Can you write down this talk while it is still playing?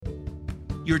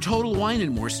Your Total Wine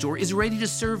 & More store is ready to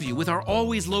serve you with our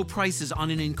always low prices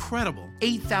on an incredible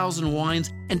 8,000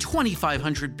 wines and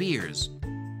 2,500 beers.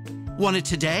 Want it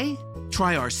today?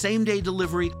 Try our same-day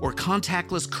delivery or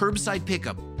contactless curbside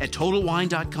pickup at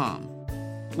TotalWine.com.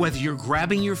 Whether you're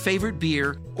grabbing your favorite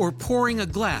beer or pouring a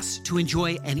glass to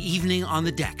enjoy an evening on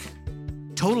the deck,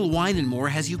 Total Wine & More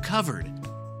has you covered.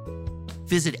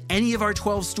 Visit any of our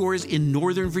 12 stores in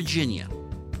Northern Virginia.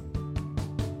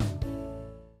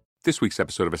 This week's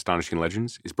episode of Astonishing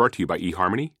Legends is brought to you by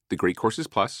eHarmony, The Great Courses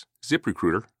Plus,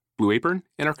 ZipRecruiter, Blue Apron,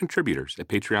 and our contributors at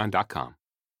Patreon.com.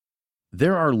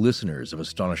 There are listeners of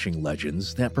Astonishing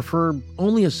Legends that prefer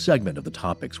only a segment of the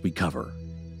topics we cover,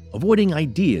 avoiding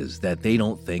ideas that they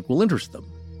don't think will interest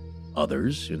them.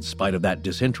 Others, in spite of that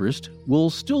disinterest,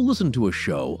 will still listen to a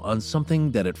show on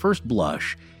something that at first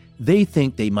blush they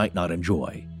think they might not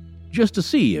enjoy, just to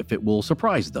see if it will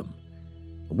surprise them.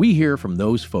 We hear from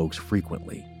those folks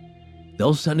frequently.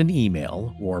 They'll send an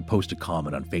email or post a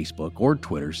comment on Facebook or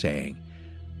Twitter saying,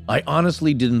 "I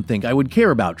honestly didn't think I would care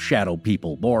about Shadow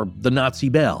People or the Nazi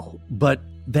Bell, but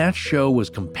that show was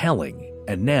compelling,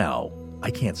 and now I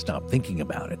can't stop thinking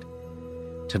about it."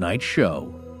 Tonight's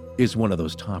show is one of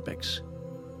those topics.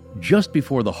 Just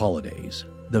before the holidays,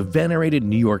 the venerated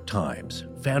New York Times,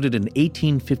 founded in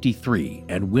 1853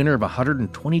 and winner of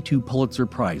 122 Pulitzer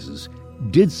Prizes,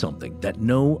 did something that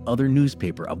no other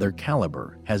newspaper of their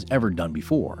caliber has ever done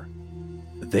before.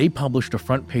 They published a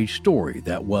front-page story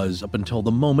that was, up until the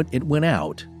moment it went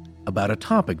out, about a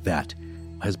topic that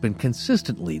has been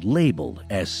consistently labeled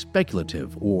as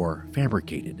speculative or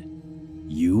fabricated: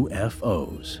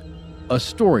 UFOs. A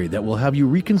story that will have you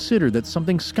reconsider that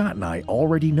something Scott and I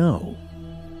already know.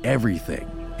 Everything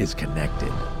is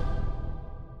connected.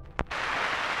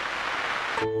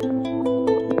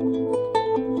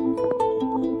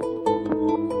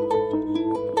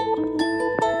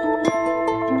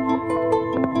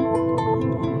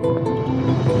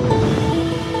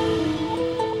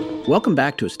 Welcome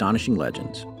back to Astonishing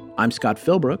Legends. I'm Scott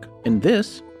Philbrook, and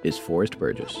this is Forrest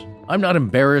Burgess. I'm not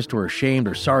embarrassed or ashamed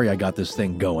or sorry I got this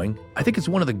thing going. I think it's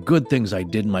one of the good things I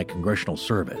did in my congressional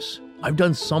service. I've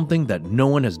done something that no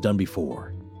one has done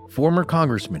before. Former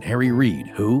Congressman Harry Reid,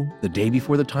 who, the day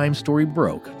before the Times story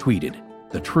broke, tweeted,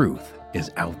 "The truth is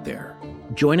out there."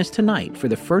 Join us tonight for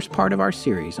the first part of our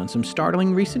series on some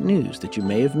startling recent news that you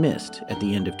may have missed at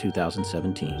the end of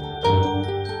 2017.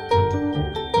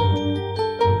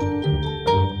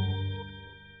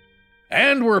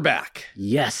 And we're back.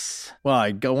 Yes. Well,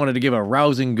 I wanted to give a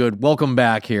rousing good welcome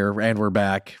back here, and we're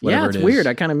back. Yeah, it's weird.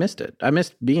 I kind of missed it. I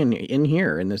missed being in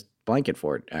here in this blanket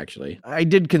fort, actually. I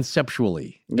did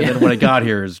conceptually. And then when I got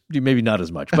here, is maybe not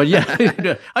as much. But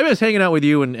yeah, I miss hanging out with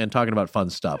you and talking about fun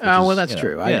stuff. Oh, well, that's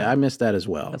true. I missed that as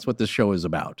well. That's what this show is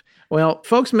about. Well,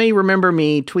 folks may remember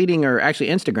me tweeting or actually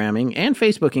Instagramming and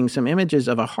Facebooking some images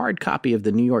of a hard copy of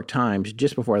the New York Times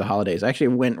just before the holidays. I actually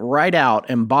went right out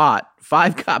and bought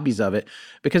 5 copies of it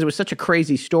because it was such a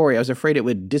crazy story. I was afraid it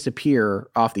would disappear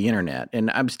off the internet.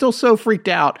 And I'm still so freaked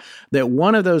out that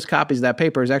one of those copies of that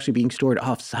paper is actually being stored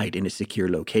off-site in a secure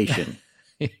location.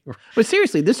 But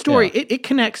seriously, this story, it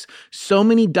connects so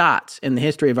many dots in the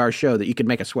history of our show that you could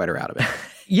make a sweater out of it.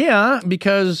 Yeah,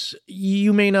 because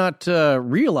you may not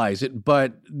realize it,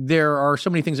 but there are so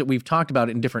many things that we've talked about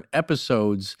in different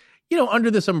episodes,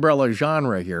 under this umbrella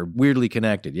genre here, weirdly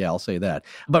connected. Yeah, I'll say that.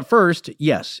 But first,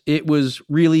 yes, it was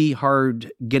really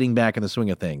hard getting back in the swing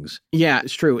of things. Yeah,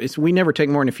 it's true. We never take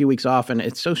more than a few weeks off, and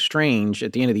it's so strange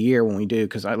at the end of the year when we do,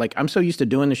 because I'm so used to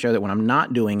doing the show that when I'm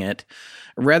not doing it,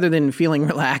 rather than feeling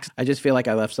relaxed, I just feel like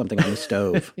I left something on the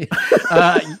stove.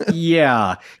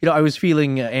 Yeah. I was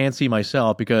feeling antsy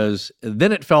myself because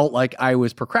then it felt like I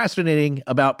was procrastinating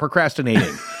about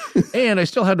procrastinating. And I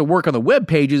still had to work on the web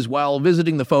pages while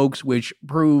visiting the folks, which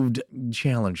proved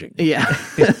challenging. Yeah.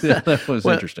 That was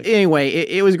interesting. Anyway,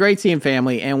 it was great seeing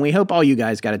family, and we hope all you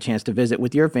guys got a chance to visit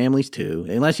with your families too,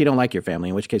 unless you don't like your family,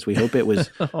 in which case we hope it was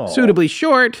suitably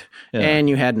short and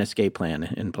you had an escape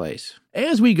plan in place.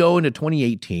 As we go into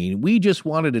 2018, we just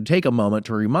wanted to take a moment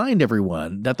to remind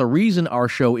everyone that the reason our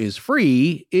show is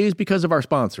free is because of our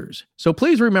sponsors. So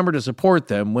please remember to support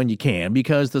them when you can,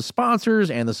 because the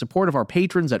sponsors and the support of our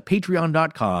patrons at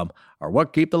patreon.com are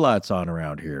what keep the lights on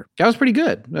around here. That was pretty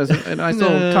good. That was a nice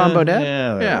little Tom Bodette.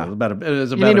 Yeah.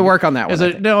 You need to work on that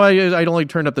one. I only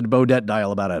turned up the Bodette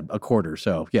dial about a quarter,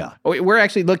 so yeah. We're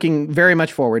actually looking very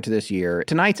much forward to this year.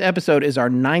 Tonight's episode is our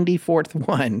 94th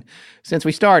one since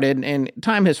we started, and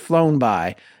time has flown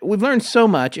by. We've learned so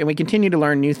much, and we continue to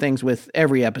learn new things with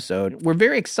every episode. We're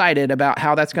very excited about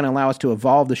how that's going to allow us to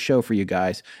evolve the show for you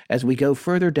guys as we go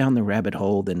further down the rabbit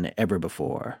hole than ever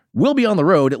before. We'll be on the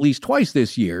road at least twice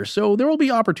this year, so So there will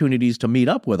be opportunities to meet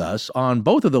up with us on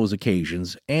both of those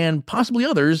occasions and possibly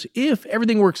others if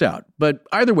everything works out. But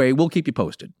either way, we'll keep you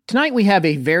posted. Tonight we have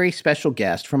a very special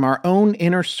guest from our own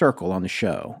inner circle on the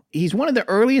show. He's one of the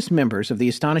earliest members of the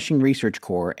Astonishing Research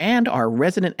Corps and our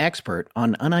resident expert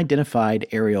on unidentified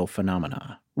aerial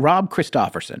phenomena, Rob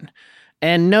Christofferson.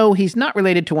 And no, he's not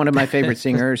related to one of my favorite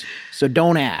singers, so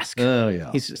don't ask. Oh,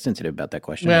 yeah. He's sensitive about that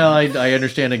question. Well, I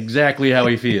understand exactly how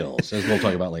he feels, as we'll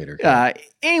talk about later.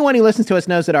 Anyone who listens to us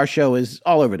knows that our show is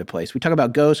all over the place. We talk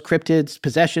about ghosts, cryptids,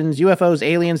 possessions, UFOs,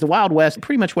 aliens, the Wild West,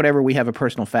 pretty much whatever we have a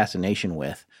personal fascination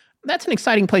with. That's an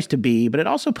exciting place to be, but it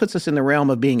also puts us in the realm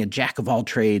of being a jack of all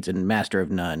trades and master of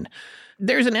none.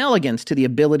 There's an elegance to the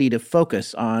ability to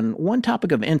focus on one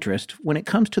topic of interest when it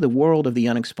comes to the world of the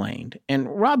unexplained, and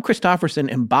Rob Christofferson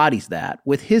embodies that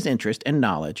with his interest and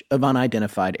knowledge of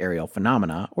unidentified aerial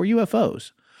phenomena, or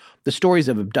UFOs. The stories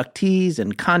of abductees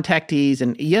and contactees,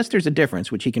 and yes, there's a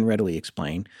difference, which he can readily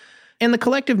explain, and the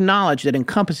collective knowledge that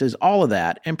encompasses all of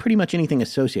that and pretty much anything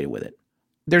associated with it.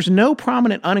 There's no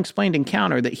prominent unexplained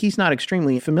encounter that he's not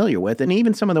extremely familiar with, and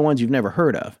even some of the ones you've never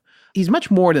heard of. He's much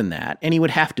more than that, and he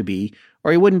would have to be,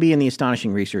 or he wouldn't be in the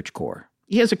Astonishing Research Corps.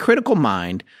 He has a critical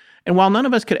mind, and while none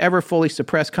of us could ever fully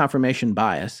suppress confirmation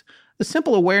bias, the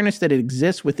simple awareness that it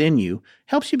exists within you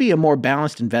helps you be a more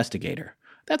balanced investigator.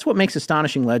 That's what makes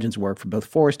Astonishing Legends work for both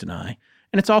Forrest and I,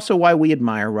 and it's also why we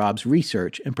admire Rob's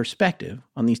research and perspective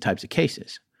on these types of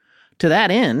cases. To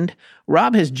that end,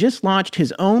 Rob has just launched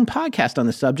his own podcast on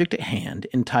the subject at hand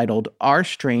entitled Our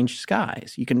Strange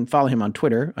Skies. You can follow him on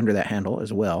Twitter under that handle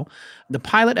as well. The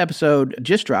pilot episode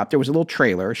just dropped. There was a little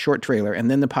trailer, a short trailer,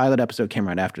 and then the pilot episode came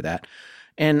right after that.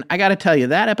 And I got to tell you,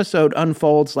 that episode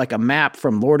unfolds like a map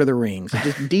from Lord of the Rings. It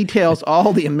just details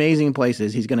all the amazing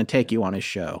places he's going to take you on his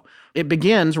show. It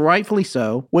begins, rightfully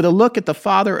so, with a look at the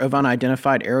father of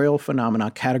unidentified aerial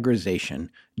phenomena categorization,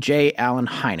 J. Allen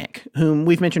Hynek, whom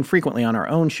we've mentioned frequently on our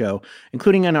own show,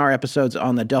 including in our episodes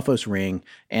on the Delphos Ring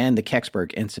and the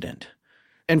Kecksburg incident.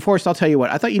 And Forrest, I'll tell you what,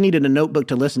 I thought you needed a notebook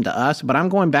to listen to us, but I'm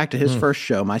going back to his first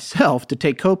show myself to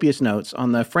take copious notes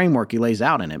on the framework he lays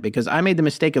out in it, because I made the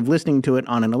mistake of listening to it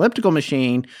on an elliptical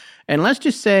machine. And let's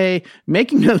just say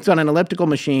making notes on an elliptical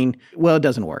machine, well, it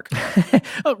doesn't work.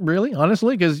 Oh, really?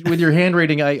 Honestly? Because with your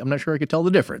handwriting, I'm not sure I could tell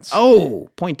the difference. Oh,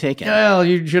 point taken. Well,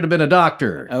 you should have been a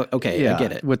doctor. Oh, okay, yeah, I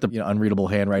get it. With the unreadable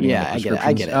handwriting. Yeah, and the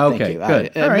I get it. Okay,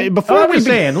 Thank you. good. All right. Before we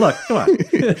saying, look, come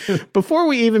on. Before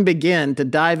we even begin to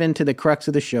dive into the crux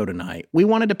of the show tonight, we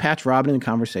wanted to patch Rob in the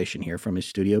conversation here from his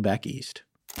studio back east.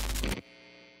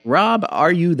 Rob,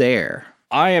 are you there?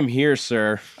 I am here,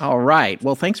 sir. All right.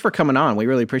 Well, thanks for coming on. We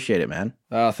really appreciate it, man.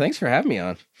 Thanks for having me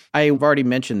on. I've already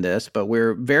mentioned this, but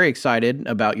we're very excited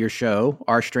about your show,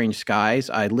 Our Strange Skies.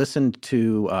 I listened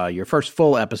to your first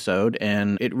full episode,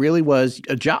 and it really was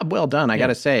a job well done, I got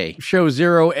to say. Show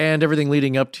 0 and everything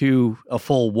leading up to a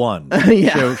full 1.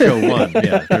 Yeah. Show 1,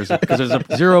 yeah. Because there's a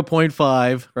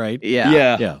 0.5, right?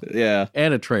 Yeah.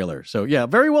 And a trailer. So, yeah,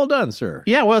 very well done, sir.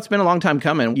 Yeah, well, it's been a long time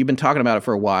coming. You've been talking about it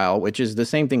for a while, which is the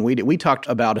same thing we did. We talked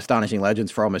about Astonishing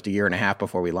Legends for almost a year and a half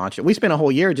before we launched it. We spent a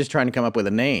whole year just trying to come up with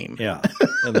a name. Yeah.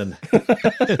 And then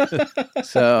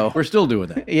so we're still doing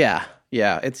that.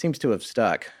 Yeah, it seems to have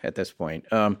stuck at this point.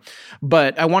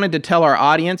 But I wanted to tell our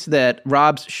audience that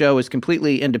Rob's show is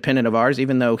completely independent of ours,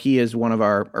 even though he is one of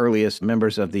our earliest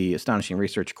members of the Astonishing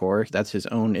Research Corps. That's his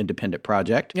own independent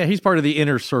project. Yeah, he's part of the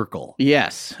inner circle.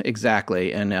 Yes,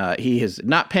 exactly. And he is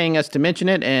not paying us to mention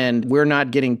it, and we're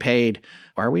not getting paid.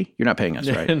 Are we? You're not paying us,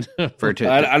 right?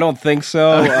 I don't think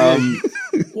so.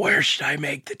 Where should I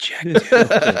make the check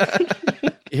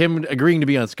to? Him agreeing to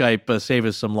be on Skype save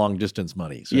us some long distance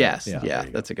money. So, yes, yeah,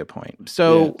 that's a good point.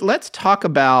 So let's talk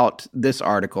about this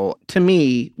article. To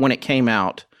me, when it came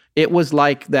out, it was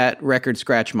like that record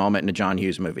scratch moment in a John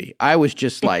Hughes movie. I was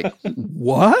just like,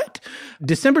 what?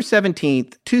 December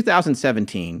 17th,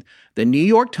 2017, the New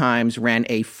York Times ran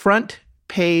a front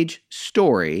page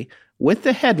story with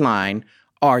the headline,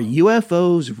 "Are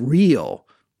UFOs Real?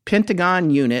 Pentagon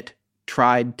Unit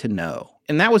Tried to Know."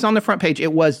 And that was on the front page.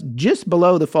 It was just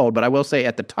below the fold, but I will say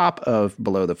at the top of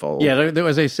below the fold. Yeah,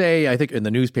 as they say, I think in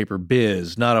the newspaper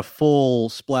biz, not a full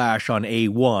splash on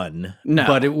A1, no,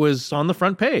 but it was on the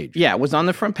front page. Yeah, it was on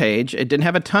the front page. It didn't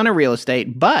have a ton of real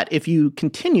estate, but if you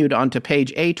continued onto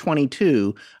page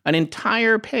A22, an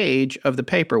entire page of the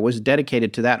paper was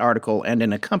dedicated to that article and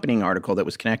an accompanying article that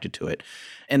was connected to it.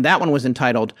 And that one was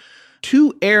entitled,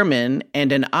 "Two Airmen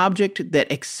and an Object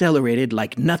That Accelerated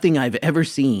Like Nothing I've Ever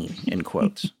Seen," in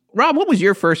quotes. Rob, what was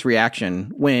your first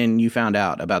reaction when you found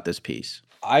out about this piece?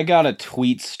 I got a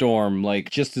tweet storm,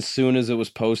 like, just as soon as it was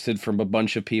posted from a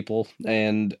bunch of people,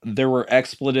 and there were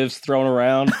expletives thrown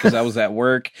around because I was at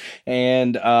work,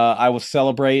 and I was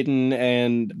celebrating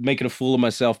and making a fool of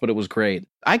myself, but it was great.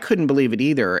 I couldn't believe it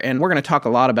either, and we're going to talk a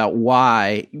lot about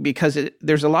why, because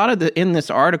there's a lot of in this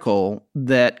article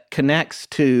that connects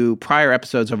to prior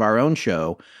episodes of our own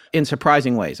show in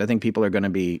surprising ways. I think people are going to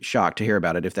be shocked to hear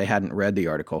about it if they hadn't read the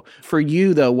article. For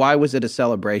you, though, why was it a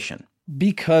celebration?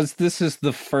 Because this is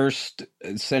the first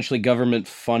essentially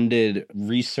government-funded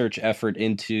research effort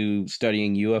into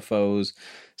studying UFOs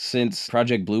since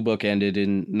Project Blue Book ended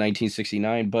in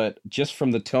 1969. But just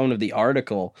from the tone of the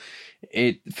article,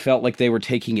 it felt like they were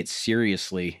taking it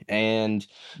seriously. And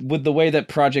with the way that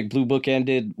Project Blue Book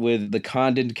ended, with the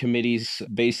Condon Committee's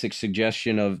basic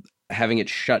suggestion of having it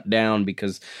shut down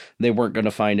because they weren't going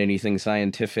to find anything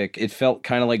scientific, it felt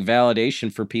kind of like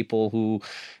validation for people who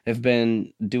have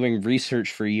been doing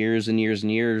research for years and years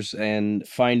and years, and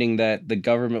finding that the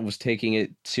government was taking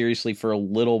it seriously for a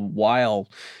little while,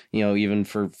 even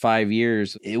for 5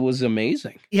 years. It was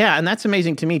amazing. Yeah, and that's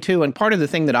amazing to me too. And part of the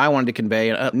thing that I wanted to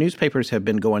convey, newspapers have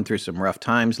been going through some rough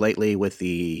times lately with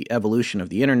the evolution of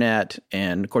the internet.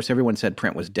 And of course, everyone said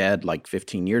print was dead like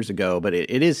 15 years ago, but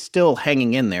it is still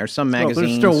hanging in there. Some magazines...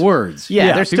 There's still words.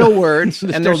 Yeah, there's still words,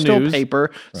 and there's still news.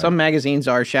 paper. Right. Some magazines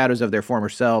are shadows of their former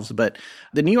selves, but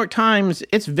the New York Times,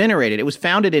 it's venerated. It was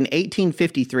founded in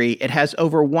 1853. It has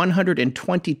over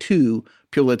 122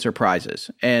 Pulitzer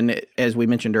Prizes, and as we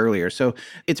mentioned earlier. So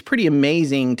it's pretty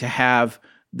amazing to have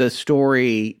the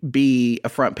story be a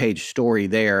front page story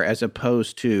there, as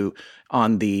opposed to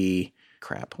on the,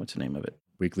 what's the name of it?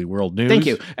 Weekly World News. Thank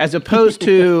you. As opposed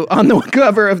to on the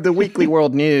cover of the Weekly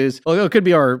World News. Well, it could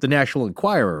be the National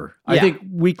Enquirer. Yeah. I think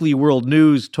Weekly World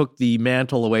News took the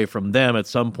mantle away from them at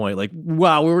some point. Like,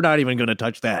 wow, we're not even going to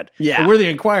touch that. Yeah. But we're the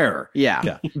Enquirer.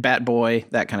 Yeah. Bat Boy,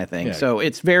 that kind of thing. Yeah. So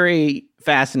it's very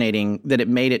fascinating that it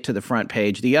made it to the front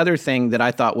page. The other thing that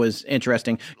I thought was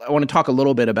interesting, I want to talk a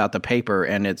little bit about the paper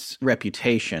and its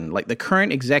reputation. Like the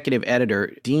current executive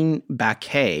editor, Dean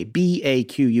Baquet,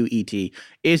 Baquet,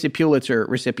 is a Pulitzer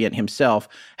recipient himself,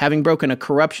 having broken a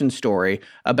corruption story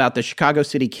about the Chicago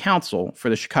City Council for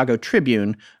the Chicago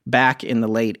Tribune back in the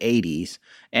late 80s.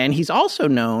 And he's also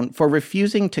known for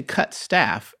refusing to cut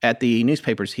staff at the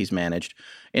newspapers he's managed,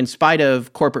 in spite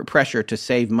of corporate pressure to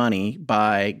save money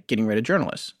by getting rid of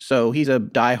journalists. So he's a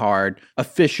diehard,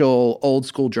 official,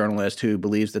 old-school journalist who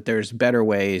believes that there's better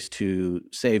ways to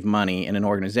save money in an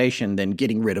organization than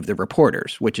getting rid of the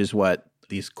reporters, which is what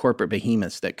these corporate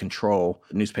behemoths that control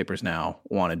newspapers now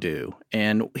want to do.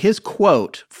 And his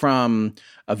quote from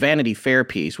a Vanity Fair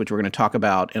piece, which we're going to talk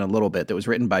about in a little bit, that was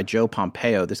written by Joe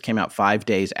Pompeo. This came out 5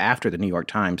 days after the New York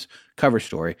Times cover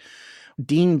story.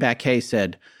 Dean Baquet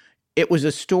said, "It was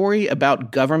a story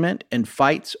about government and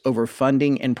fights over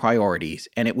funding and priorities,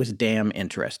 and it was damn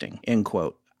interesting," end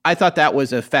quote. I thought that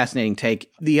was a fascinating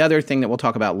take. The other thing that we'll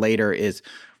talk about later is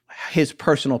his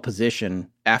personal position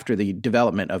after the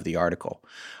development of the article.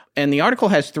 And the article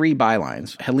has 3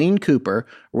 bylines. Helene Cooper,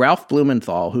 Ralph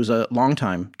Blumenthal, who's a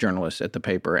longtime journalist at the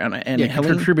paper, and Helene,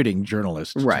 contributing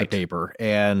journalist to right, the paper,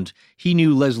 and he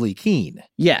knew Leslie Keene.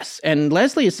 Yes, and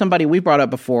Leslie is somebody we brought up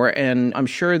before, and I'm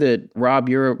sure that, Rob,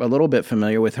 you're a little bit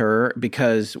familiar with her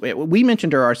because we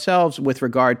mentioned her ourselves with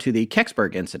regard to the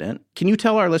Kecksburg incident. Can you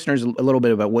tell our listeners a little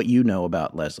bit about what you know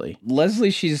about Leslie?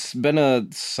 Leslie, she's been a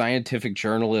scientific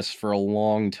journalist for a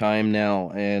long time now,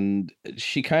 and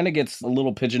she kind of gets a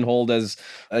little pigeonholed as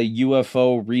a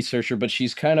UFO researcher, but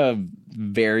she's kind of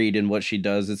varied in what she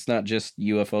does. It's not just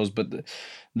UFOs, but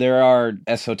there are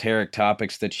esoteric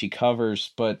topics that she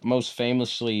covers. But most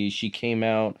famously, she came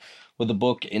out with a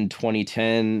book in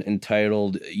 2010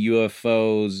 entitled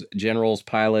UFOs, Generals,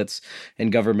 Pilots,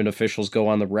 and Government Officials Go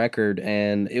on the Record.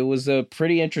 And it was a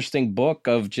pretty interesting book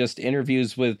of just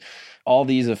interviews with all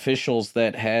these officials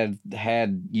that had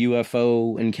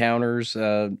UFO encounters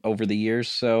over the years.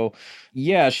 So,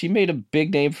 yeah, she made a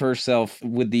big name for herself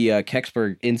with the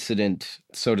Kecksburg incident,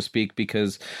 so to speak,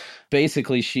 because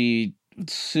basically she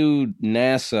sued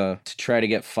NASA to try to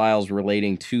get files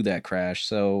relating to that crash.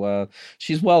 So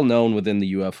she's well known within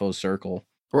the UFO circle.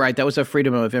 Right. That was a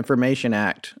Freedom of Information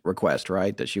Act request,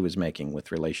 right, that she was making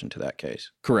with relation to that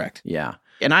case. Correct. Yeah.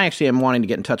 And I actually am wanting to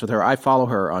get in touch with her. I follow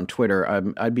her on Twitter.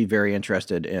 I'd be very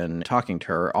interested in talking to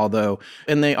her. Although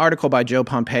in the article by Joe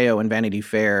Pompeo in Vanity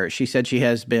Fair, she said she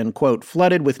has been, quote,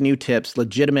 flooded with new tips,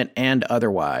 legitimate and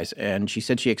otherwise. And she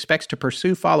said she expects to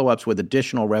pursue follow-ups with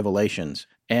additional revelations.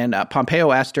 And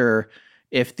Pompeo asked her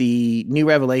if the new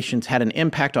revelations had an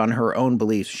impact on her own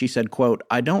beliefs. She said, quote,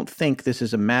 "I don't think this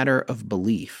is a matter of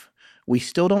belief. We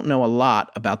still don't know a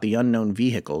lot about the unknown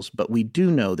vehicles, but we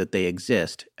do know that they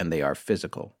exist and they are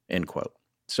physical, end quote.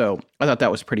 So I thought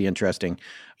that was pretty interesting.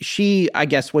 She, I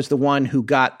guess, was the one who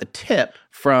got the tip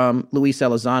from Luis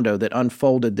Elizondo that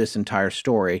unfolded this entire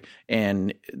story,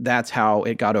 and that's how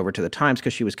it got over to the Times,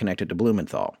 because she was connected to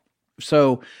Blumenthal.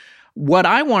 So what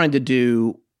I wanted to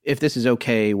do, if this is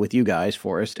okay with you guys,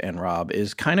 Forrest and Rob,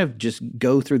 is kind of just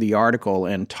go through the article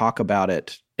and talk about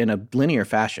it in a linear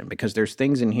fashion, because there's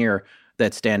things in here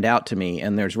that stand out to me,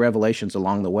 and there's revelations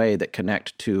along the way that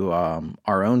connect to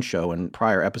our own show and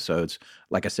prior episodes,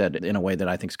 like I said, in a way that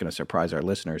I think is going to surprise our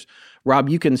listeners. Rob,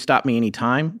 you can stop me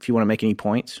anytime if you want to make any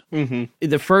points. Mm-hmm.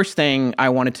 The first thing I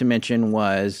wanted to mention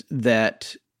was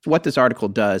that what this article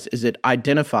does is it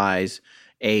identifies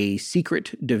a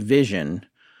secret division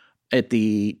at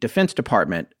the Defense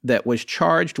Department that was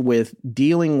charged with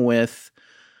dealing with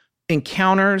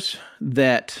encounters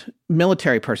that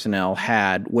military personnel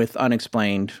had with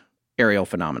unexplained aerial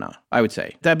phenomena, I would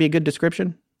say. That'd be a good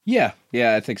description? Yeah,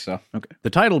 I think so. Okay. The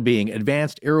title being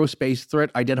Advanced Aerospace Threat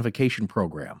Identification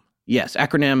Program. Yes,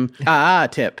 acronym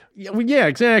TIP. Yeah,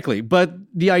 exactly. But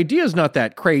the idea is not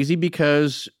that crazy,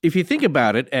 because if you think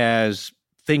about it as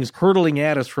things hurtling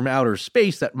at us from outer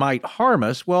space that might harm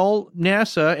us, well,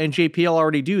 NASA and JPL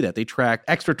already do that. They track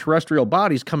extraterrestrial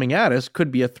bodies coming at us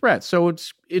could be a threat. So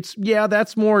it's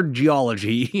that's more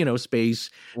geology,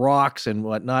 space, rocks and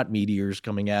whatnot, meteors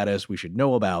coming at us we should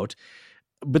know about.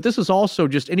 But this is also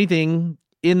just anything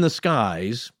in the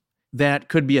skies that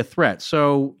could be a threat.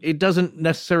 So it doesn't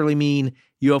necessarily mean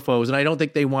UFOs, and I don't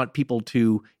think they want people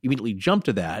to immediately jump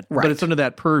to that, right. But it's under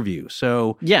that purview.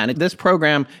 So yeah, and this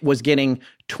program was getting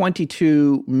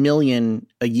 $22 million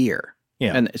a year.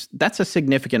 Yeah. And that's a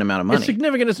significant amount of money. It's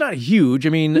significant. It's not huge. I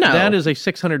mean, that is a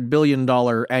 $600 billion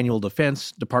annual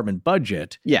Defense Department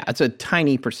budget. Yeah, it's a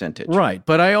tiny percentage. Right.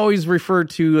 But I always refer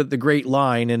to the great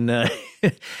line in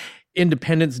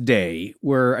Independence Day,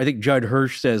 where I think Judd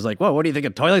Hirsch says, like, well, what do you think? A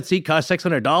toilet seat costs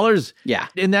 $600? Yeah.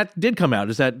 And that did come out,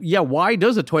 is that, why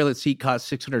does a toilet seat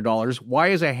cost $600? Why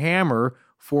is a hammer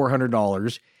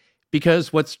 $400?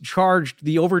 Because what's charged,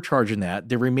 the overcharge in that,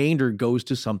 the remainder goes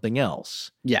to something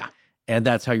else. Yeah. And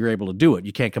that's how you're able to do it.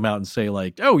 You can't come out and say,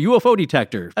 like, oh, UFO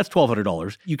detector, that's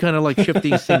 $1,200. You kind of like shift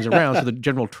these things around. So the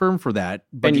general term for that.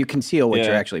 And you conceal what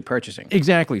you're actually purchasing.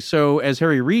 Exactly. So as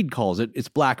Harry Reid calls it, it's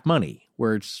black money,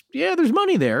 where it's, there's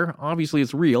money there. Obviously,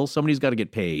 it's real. Somebody's got to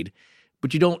get paid.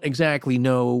 But you don't exactly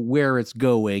know where it's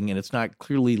going, and it's not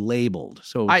clearly labeled.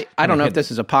 So I don't know if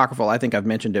this is apocryphal. I think I've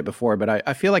mentioned it before, but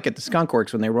I feel like at the Skunk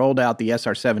Works, when they rolled out the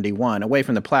SR-71, away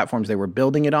from the platforms they were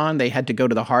building it on, they had to go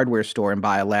to the hardware store and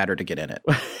buy a ladder to get in it.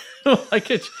 Like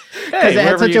it, because it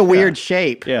had such a weird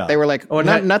shape. Yeah. They were like,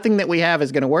 nothing that we have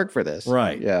is going to work for this.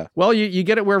 Right. Yeah. Well, you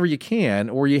get it wherever you can,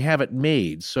 or you have it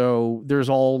made. So there's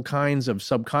all kinds of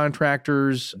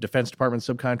subcontractors, Defense Department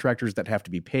subcontractors that have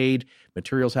to be paid.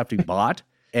 Materials have to be bought.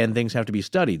 And things have to be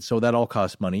studied. So that all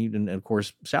costs money. And of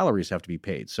course, salaries have to be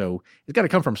paid. So it's got to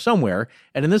come from somewhere.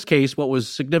 And in this case, what was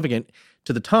significant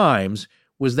to the Times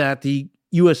was that the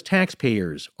U.S.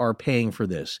 taxpayers are paying for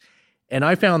this. And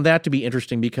I found that to be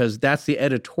interesting, because that's the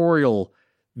editorial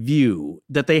view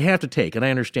that they have to take. And I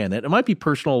understand that. It might be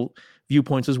personal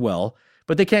viewpoints as well,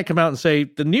 but they can't come out and say,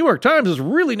 the New York Times is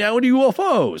really now into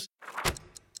UFOs.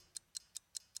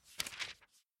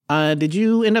 Did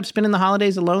you end up spending the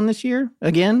holidays alone this year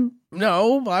again?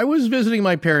 No, I was visiting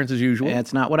my parents as usual.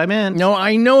 That's not what I meant. No,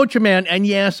 I know what you meant. And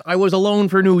yes, I was alone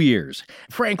for New Year's.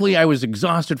 Frankly, I was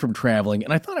exhausted from traveling,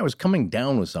 and I thought I was coming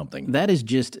down with something. That is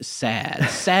just sad.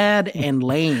 Sad and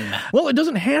lame. Well, it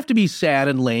doesn't have to be sad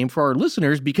and lame for our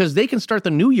listeners, because they can start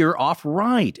the new year off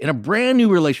right in a brand new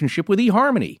relationship with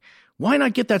eHarmony. Why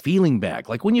not get that feeling back,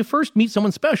 like when you first meet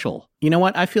someone special? You know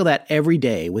what? I feel that every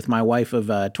day with my wife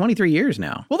of 23 years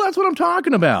now. Well, that's what I'm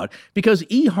talking about, because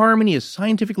eHarmony is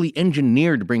scientifically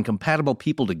engineered to bring compatible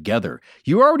people together.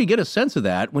 You already get a sense of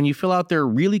that when you fill out their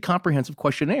really comprehensive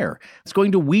questionnaire. It's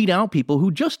going to weed out people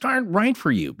who just aren't right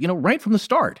for you, right from the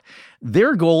start.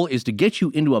 Their goal is to get you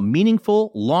into a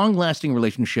meaningful, long-lasting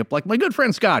relationship like my good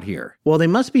friend Scott here. Well, they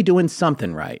must be doing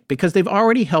something right, because they've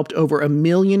already helped over 1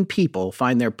 million people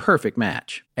find their perfect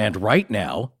match. And right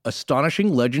now,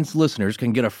 Astonishing Legends listeners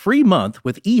can get a free month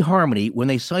with eHarmony when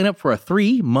they sign up for a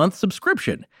 3-month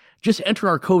subscription. Just enter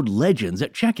our code LEGENDS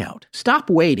at checkout. Stop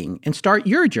waiting and start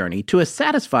your journey to a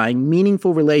satisfying,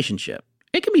 meaningful relationship.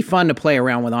 It can be fun to play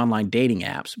around with online dating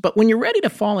apps, but when you're ready to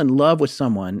fall in love with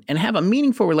someone and have a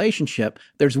meaningful relationship,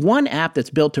 there's one app that's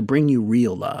built to bring you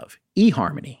real love,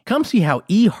 eHarmony. Come see how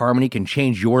eHarmony can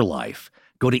change your life.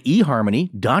 Go to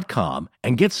eHarmony.com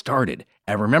and get started.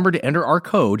 And remember to enter our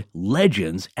code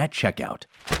LEGENDS at checkout.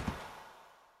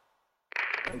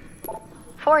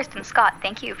 Forrest and Scott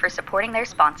thank you for supporting their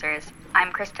sponsors.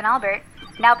 I'm Kristen Albert.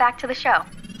 Now back to the show.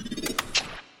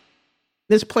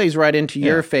 This plays right into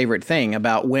your favorite thing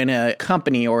about when a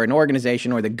company or an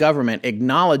organization or the government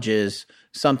acknowledges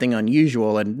something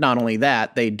unusual, and not only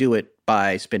that, they do it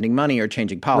by spending money or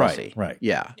changing policy. Right.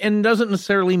 Yeah. And doesn't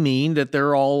necessarily mean that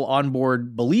they're all on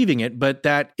board believing it, but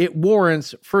that it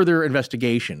warrants further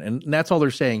investigation. And that's all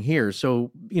they're saying here.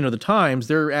 So, the Times,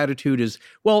 their attitude is,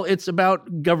 well, it's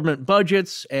about government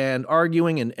budgets and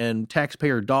arguing and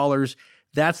taxpayer dollars.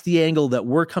 That's the angle that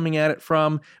we're coming at it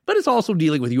from, but it's also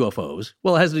dealing with UFOs.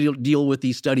 Well, it has to deal with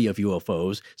the study of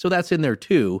UFOs, so that's in there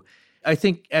too. I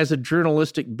think as a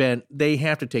journalistic bent, they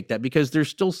have to take that because there's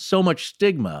still so much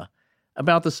stigma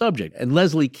about the subject. And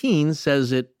Leslie Kean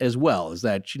says it as well, is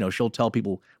that, she'll tell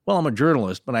people, well, I'm a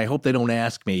journalist, but I hope they don't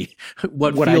ask me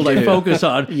what field I focus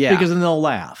on because then they'll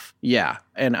laugh. Yeah.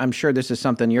 And I'm sure this is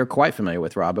something you're quite familiar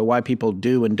with, Rob, but why people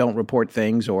do and don't report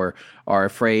things or are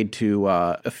afraid to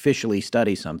officially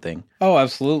study something. Oh,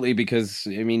 absolutely. Because,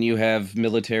 you have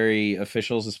military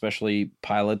officials, especially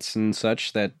pilots and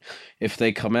such, that if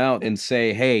they come out and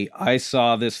say, hey, I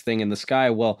saw this thing in the sky,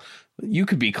 well, you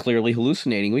could be clearly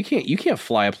hallucinating. You can't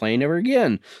fly a plane ever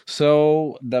again.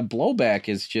 So the blowback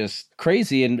is just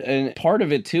crazy. And part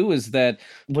of it too is that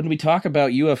when we talk about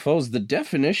UFOs, the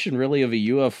definition really of a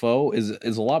UFO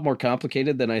is a lot more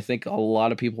complicated than I think a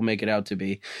lot of people make it out to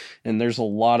be. And there's a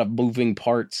lot of moving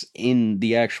parts in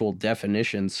the actual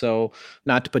definition. So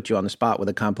not to put you on the spot with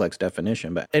a complex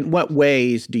definition, but in what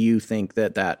ways do you think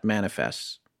that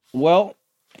manifests? Well,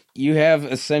 you have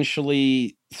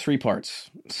essentially three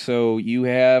parts. So you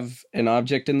have an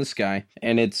object in the sky,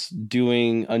 and it's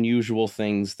doing unusual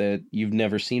things that you've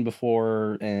never seen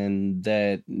before and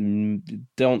that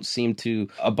don't seem to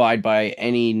abide by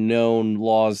any known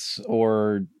laws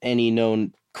or any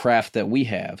known craft that we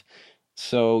have.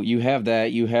 So you have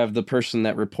that, you have the person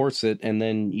that reports it, and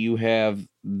then you have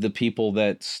the people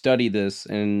that study this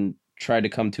and try to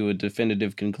come to a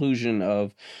definitive conclusion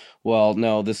of, well,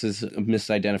 no, this is a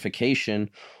misidentification,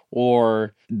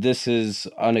 or this is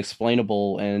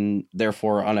unexplainable and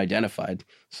therefore unidentified.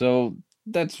 So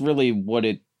that's really what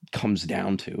it comes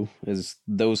down to, is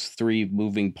those three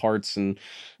moving parts and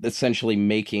essentially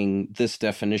making this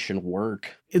definition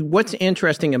work. What's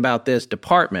interesting about this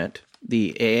department,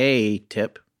 the AA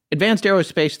TIP, Advanced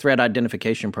Aerospace Threat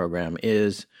Identification Program,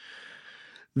 is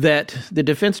that the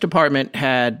Defense Department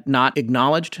had not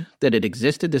acknowledged that it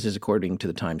existed. This is according to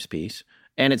the Times piece.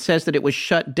 And it says that it was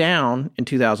shut down in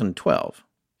 2012.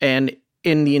 And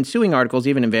in the ensuing articles,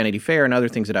 even in Vanity Fair and other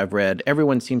things that I've read,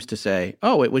 everyone seems to say,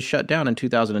 oh, it was shut down in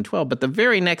 2012. But the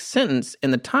very next sentence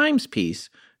in the Times piece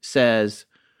says,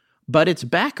 but its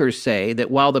backers say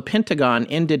that while the Pentagon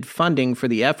ended funding for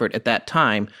the effort at that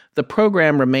time, the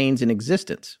program remains in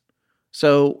existence.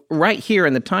 So right here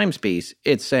in the Times piece,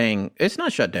 it's saying it's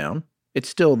not shut down. It's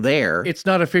still there. It's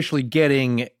not officially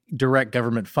getting direct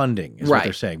government funding, is what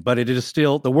they're saying. But it is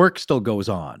still, the work still goes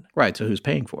on. Right. So who's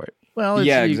paying for it? Well,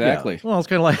 yeah, exactly. Well, it's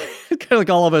kind of like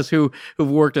all of us who've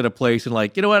worked at a place and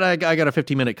like, you know what, I got a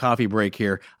 15-minute coffee break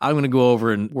here. I'm going to go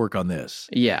over and work on this.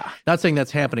 Yeah. Not saying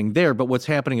that's happening there, but what's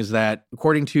happening is that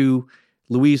according to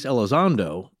Luis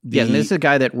Elizondo. And this is the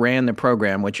guy that ran the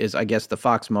program, which is, I guess, the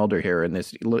Fox Mulder here in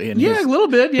this. A little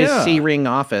bit, yeah. His C-ring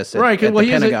office at the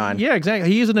Pentagon. Exactly.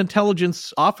 He is an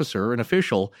intelligence officer, an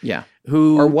official. Yeah.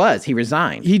 He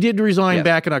resigned. He did resign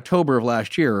back in October of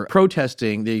last year,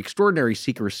 protesting the extraordinary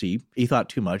secrecy, he thought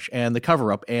too much, and the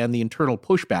cover-up and the internal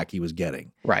pushback he was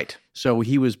getting. Right. So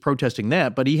he was protesting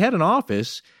that, but he had an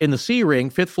office in the C-ring,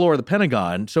 5th floor of the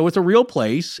Pentagon, so it's a real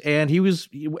place, and he was,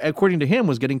 according to him,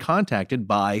 was getting contacted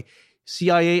by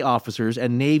CIA officers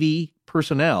and Navy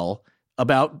personnel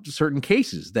about certain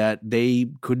cases that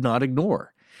they could not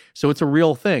ignore. So it's a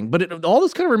real thing. But all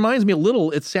this kind of reminds me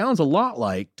it sounds a lot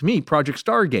like, to me, Project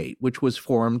Stargate, which was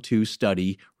formed to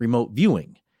study remote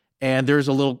viewing. And there's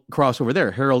a little crossover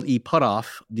there. Harold E.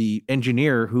 Puthoff, the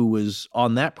engineer who was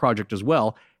on that project as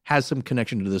well, has some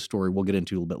connection to this story we'll get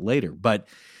into a little bit later. But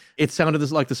it sounded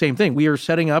like the same thing. We're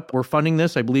funding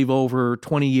this, I believe, over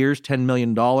 20 years, $10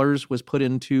 million was put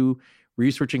into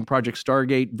researching Project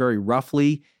Stargate very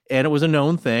roughly. And it was a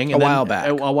known thing. A while back.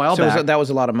 So that was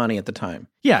a lot of money at the time.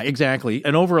 Yeah, exactly.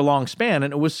 And over a long span,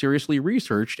 and it was seriously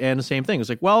researched. And the same thing. It's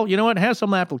like, well, you know what? It has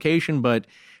some application, but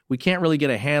we can't really get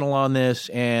a handle on this,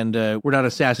 and we're not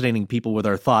assassinating people with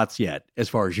our thoughts yet, as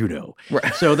far as you know.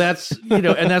 Right. So that's, and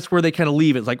that's where they kind of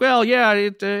leave it. It's like, well, yeah,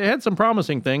 it had some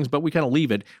promising things, but we kind of leave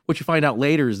it. What you find out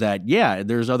later is that, yeah,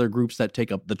 there's other groups that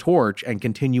take up the torch and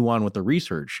continue on with the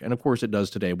research. And of course it does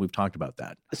today. We've talked about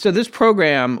that. So this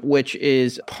program, which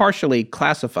is partially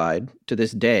classified to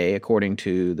this day, according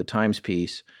to the Times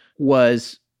piece,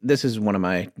 this is one of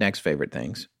my next favorite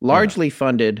things, largely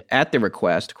funded at the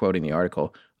request, quoting the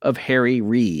article, of Harry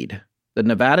Reid, the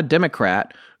Nevada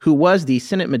Democrat who was the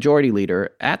Senate Majority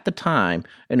Leader at the time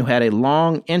and who had a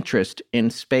long interest in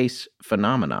space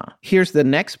phenomena. Here's the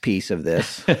next piece of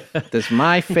this. This is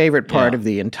my favorite part of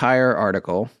the entire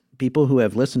article. People who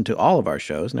have listened to all of our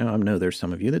shows, now I know there's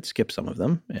some of you that skip some of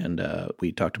them, and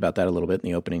we talked about that a little bit in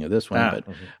the opening of this one,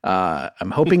 but I'm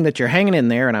hoping that you're hanging in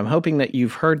there, and I'm hoping that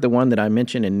you've heard the one that I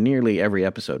mentioned in nearly every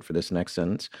episode for this next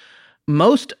sentence.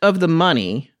 Most of the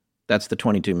money, that's the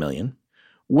 $22 million,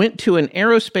 went to an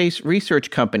aerospace research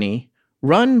company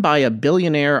run by a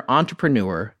billionaire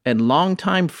entrepreneur and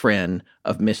longtime friend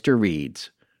of Mr.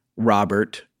 Reid's,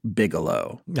 Robert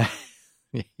Bigelow.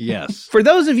 Yes. For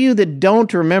those of you that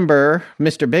don't remember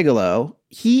Mr. Bigelow,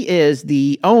 he is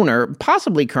the owner,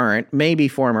 possibly current, maybe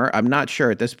former, I'm not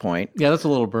sure at this point. Yeah, that's a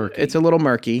little murky. It's a little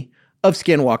murky, of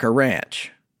Skinwalker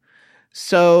Ranch.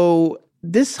 So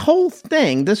this whole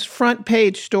thing, this front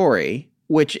page story,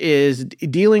 which is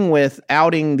dealing with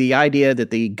outing the idea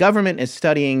that the government is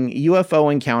studying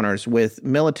UFO encounters with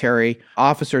military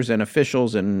officers and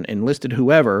officials and enlisted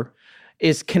whoever,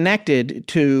 is connected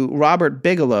to Robert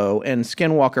Bigelow and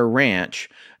Skinwalker Ranch,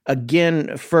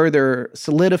 again further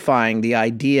solidifying the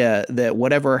idea that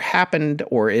whatever happened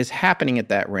or is happening at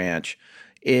that ranch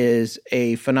is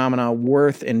a phenomena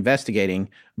worth investigating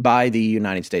by the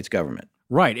United States government.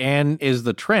 Right, and is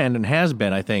the trend, and has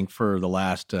been, I think, for the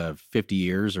last 50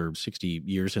 years or 60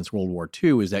 years since World War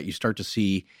II, is that you start to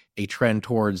see a trend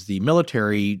towards the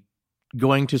military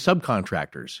going to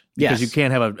subcontractors. Because you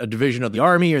can't have a division of the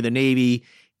Army or the Navy.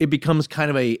 It becomes kind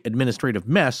of a administrative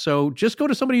mess, so just go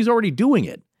to somebody who's already doing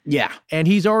it. Yeah. And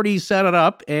he's already set it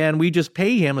up, and we just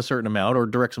pay him a certain amount or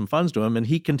direct some funds to him, and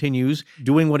he continues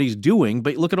doing what he's doing.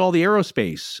 But look at all the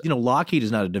aerospace. Lockheed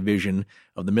is not a division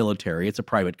of the military. It's a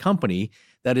private company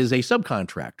that is a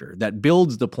subcontractor that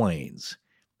builds the planes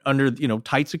under,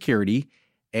 tight security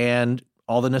and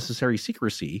all the necessary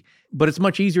secrecy. But it's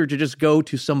much easier to just go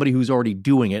to somebody who's already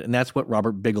doing it, and that's what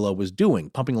Robert Bigelow was doing,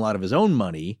 pumping a lot of his own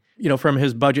money, from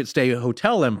his budget stay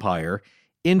hotel empire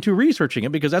into researching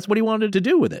it because that's what he wanted to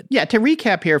do with it. Yeah, to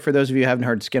recap here, for those of you who haven't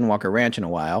heard Skinwalker Ranch in a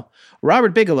while,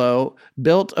 Robert Bigelow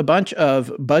built a bunch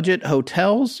of budget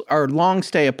hotels or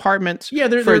long-stay apartments. Yeah,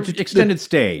 they're extended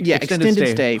stay. Yeah, extended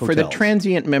stay for the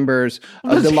transient members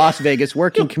of the Las Vegas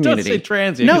working community. Don't say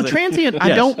transient. No, transient. Yes. I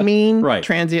don't mean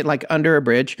transient like under a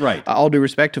bridge. Right. All due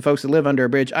respect to folks that live under a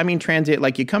bridge. I mean transient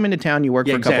like you come into town, you work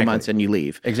for a couple months, and you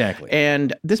leave. Exactly.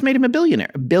 And this made him a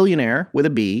billionaire with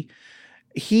a B.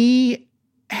 He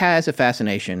has a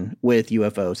fascination with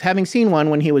UFOs, having seen one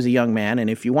when he was a young man. And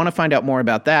if you want to find out more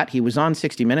about that, he was on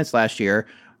 60 Minutes last year,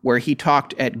 where he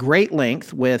talked at great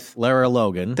length with Lara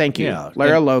Logan. Thank you. Yeah.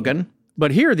 Lara Logan.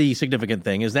 But here, the significant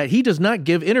thing is that he does not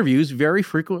give interviews very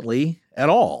frequently at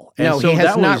all. And no, so he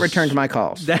has not returned my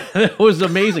calls. That was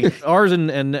amazing. Ours and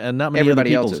not many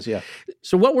everybody other people's. Else's, yeah.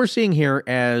 So what we're seeing here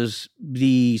as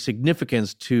the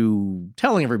significance to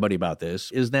telling everybody about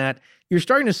this is that you're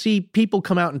starting to see people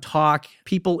come out and talk,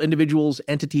 individuals,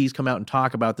 entities come out and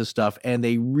talk about this stuff, and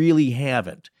they really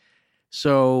haven't.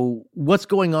 So what's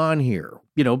going on here?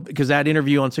 Because that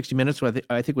interview on 60 Minutes,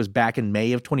 I think was back in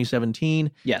May of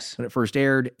 2017. Yes. When it first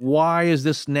aired. Why is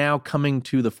this now coming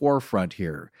to the forefront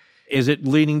here? Is it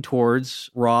leaning towards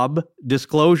Rob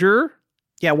disclosure?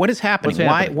 Yeah, what is happening?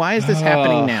 Why is this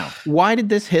happening now? Why did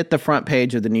this hit the front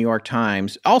page of the New York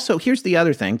Times? Also, here's the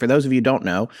other thing, for those of you who don't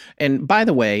know, and by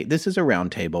the way, this is a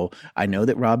roundtable. I know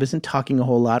that Rob isn't talking a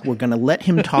whole lot. We're going to let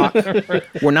him talk.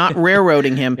 We're not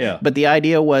railroading him, but the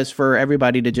idea was for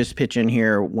everybody to just pitch in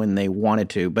here when they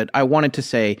wanted to. But I wanted to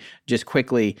say just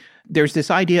quickly, there's this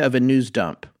idea of a news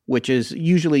dump, which is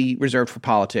usually reserved for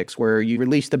politics, where you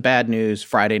release the bad news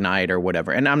Friday night or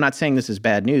whatever. And I'm not saying this is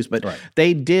bad news, but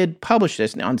they did publish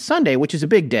this on Sunday, which is a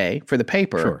big day for the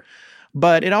paper. Sure.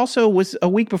 But it also was a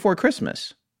week before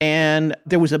Christmas. And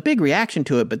there was a big reaction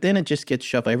to it, but then it just gets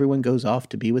shoved. Everyone goes off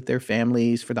to be with their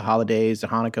families for the holidays, the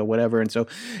Hanukkah, whatever. And so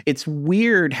it's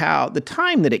weird how the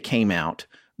time that it came out,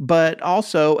 but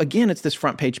also, again, it's this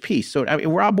front page piece. So, I mean,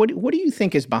 Rob, what do you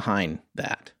think is behind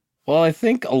that? Well, I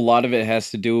think a lot of it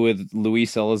has to do with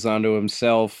Luis Elizondo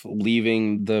himself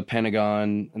leaving the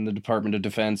Pentagon and the Department of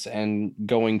Defense and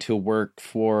going to work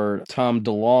for Tom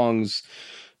DeLonge's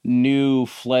new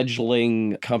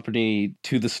fledgling company,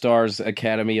 To the Stars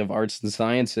Academy of Arts and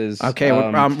Sciences. Okay,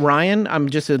 Ryan, I'm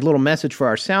just a little message for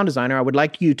our sound designer. I would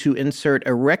like you to insert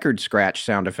a record scratch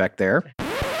sound effect there.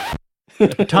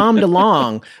 Tom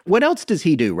DeLonge. What else does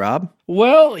he do, Rob?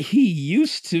 Well, he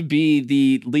used to be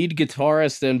the lead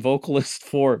guitarist and vocalist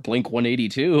for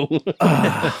Blink-182.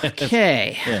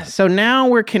 Okay. Yeah. So now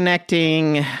we're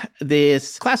connecting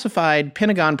this classified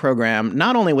Pentagon program,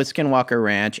 not only with Skinwalker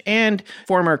Ranch and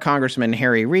former Congressman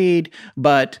Harry Reid,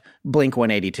 but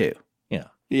Blink-182. Yeah.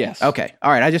 Yes. Okay.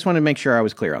 All right. I just wanted to make sure I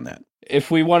was clear on that.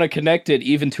 If we want to connect it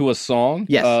even to a song,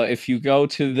 yes. If you go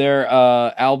to their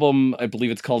album, I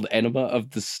believe it's called Enema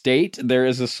of the State, there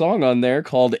is a song on there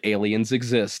called Aliens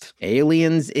Exist.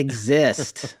 Aliens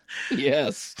Exist.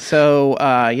 Yes. So,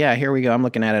 yeah, here we go. I'm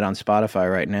looking at it on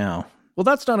Spotify right now. Well,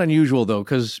 that's not unusual, though,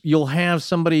 because you'll have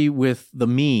somebody with the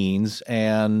means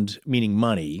and meaning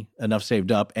money, enough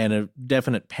saved up, and a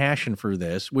definite passion for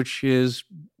this,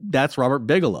 that's Robert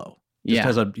Bigelow. Just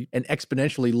has an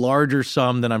exponentially larger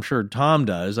sum than I'm sure Tom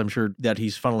does. I'm sure that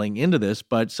he's funneling into this,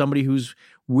 but somebody who's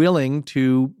willing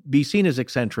to be seen as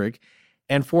eccentric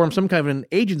and form some kind of an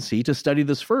agency to study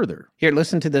this further. Here,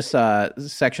 listen to this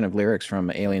section of lyrics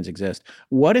from Aliens Exist.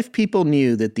 What if people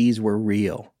knew that these were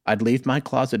real? I'd leave my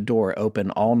closet door open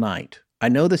all night. I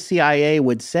know the CIA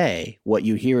would say what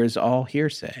you hear is all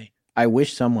hearsay. I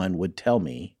wish someone would tell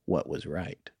me what was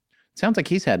right. Sounds like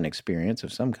he's had an experience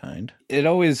of some kind. It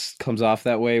always comes off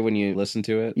that way when you listen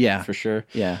to it. Yeah. For sure.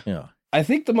 Yeah. I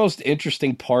think the most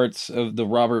interesting parts of the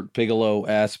Robert Bigelow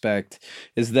aspect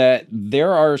is that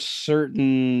there are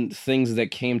certain things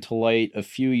that came to light a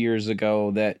few years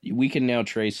ago that we can now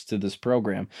trace to this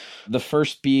program. The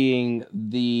first being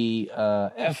the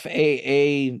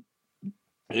FAA.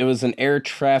 It was an air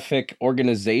traffic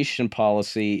organization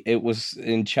policy. It was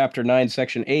in Chapter 9,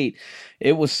 Section 8.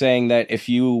 It was saying that if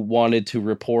you wanted to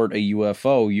report a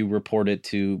UFO, you report it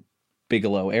to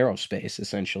Bigelow Aerospace,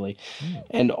 essentially.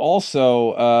 And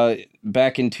also,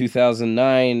 back in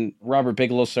 2009, Robert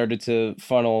Bigelow started to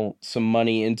funnel some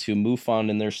money into MUFON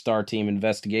and their STAR team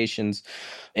investigations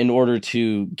in order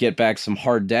to get back some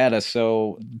hard data.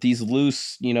 So these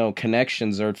loose,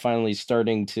 connections are finally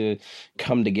starting to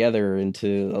come together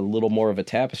into a little more of a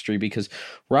tapestry, because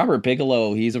Robert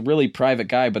Bigelow, he's a really private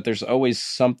guy, but there's always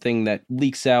something that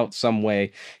leaks out some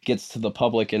way, gets to the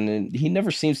public, and he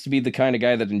never seems to be the kind of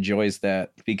guy that enjoys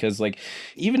that, because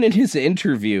even in his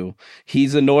interview,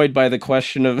 he's annoyed by the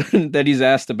question of that he's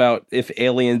asked about if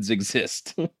aliens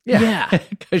exist. Yeah.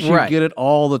 Because you get it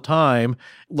all the time.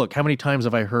 Look, how many times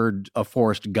have I heard a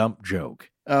Forrest Gump joke?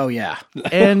 Oh, yeah.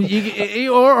 And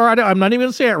I'm not even going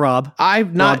to say it, Rob.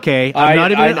 I'm not. Okay. I'm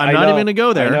not even going to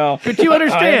go there. But you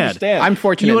understand. I'm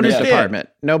fortunate in this department.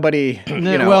 Nobody,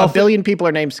 a billion people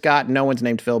are named Scott and no one's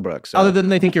named Phil Brooks. So. Other than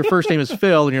they think your first name is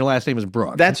Phil and your last name is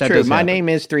Brooks. That's true. My name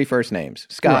is 3 first names.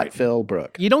 Scott, Phil,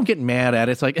 Brooks. You don't get mad at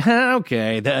it. It's like,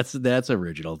 okay, that's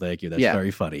original. Thank you. That's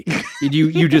very funny.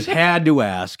 You just had to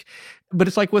ask. But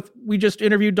it's like we just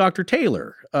interviewed Dr.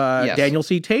 Taylor, Daniel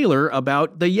C. Taylor,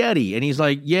 about the Yeti. And he's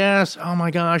like, yes, oh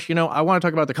my gosh, I want to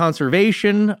talk about the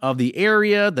conservation of the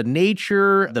area, the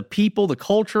nature, the people, the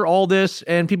culture, all this.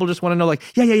 And people just want to know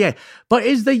yeah. But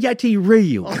is the Yeti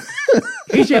real?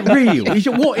 Is it real?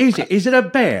 What is it? Is it a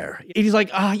bear? And he's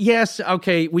like, yes,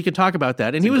 okay, we can talk about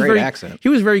that. And he was very accent. He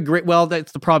was very great. Well,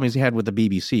 that's the problem he had with the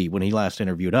BBC when he last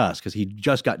interviewed us, because he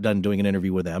just got done doing an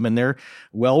interview with them, and they're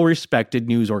well-respected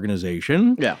news organization.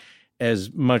 Yeah.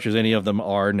 As much as any of them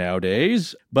are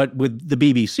nowadays. But with the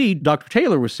BBC, Dr.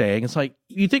 Taylor was saying, it's like,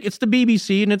 you think it's the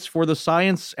BBC and it's for the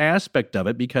science aspect of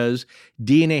it because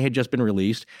DNA had just been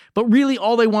released. But really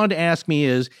all they wanted to ask me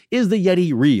is the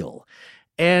Yeti real?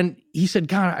 And he said,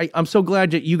 God, I'm so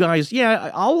glad that you guys,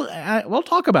 I'll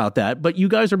talk about that, but you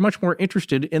guys are much more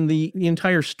interested in the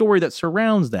entire story that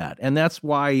surrounds that. And that's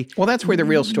why... Well, that's where the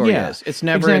real story is. It's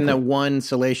never in the one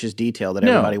salacious detail that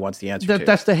everybody wants the answer to.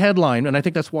 That's the headline. And I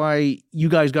think that's why you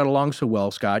guys got along so well,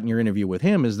 Scott, in your interview with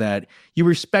him, is that you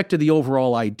respected the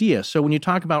overall idea. So when you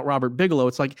talk about Robert Bigelow,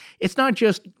 it's like, it's not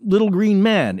just little green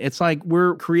men. It's like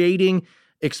we're creating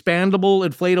expandable,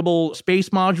 inflatable space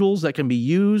modules that can be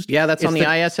used. Yeah, that's on the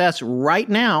ISS right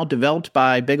now, developed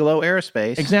by Bigelow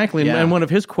Aerospace. Exactly. Yeah. And one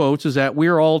of his quotes is that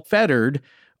we're all fettered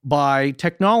by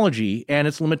technology and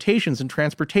its limitations in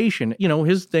transportation.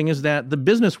 His thing is that the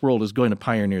business world is going to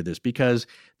pioneer this because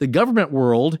the government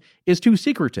world is too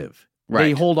secretive.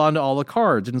 They hold on to all the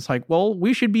cards. And it's like, well,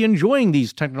 we should be enjoying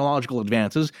these technological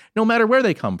advances no matter where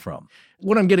they come from.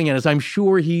 What I'm getting at is I'm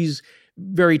sure he's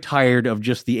very tired of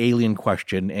just the alien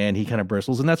question, and he kind of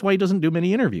bristles, and that's why he doesn't do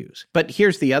many interviews. But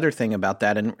here's the other thing about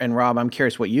that, and Rob, I'm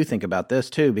curious what you think about this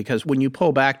too, because when you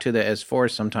pull back to the, as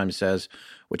Forrest sometimes says,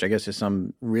 which I guess is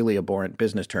some really abhorrent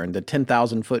business term, the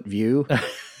 10,000-foot view,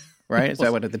 right? Is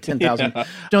that what the 10,000? Yeah.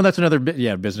 No, that's another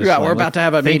business. Yeah, we're about to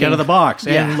have a think meeting out of the box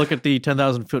and look at the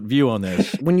 10,000-foot view on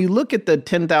this. When you look at the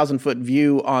 10,000-foot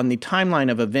view on the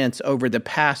timeline of events over the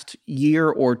past year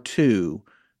or two,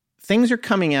 things are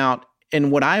coming out in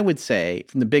what I would say,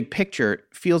 from the big picture,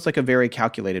 feels like a very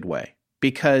calculated way.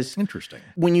 Because interesting.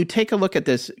 When you take a look at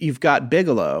this, you've got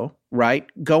Bigelow, right,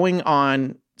 going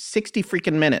on 60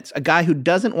 freaking minutes, a guy who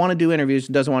doesn't want to do interviews,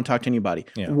 doesn't want to talk to anybody.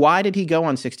 Yeah. Why did he go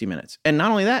on 60 minutes? And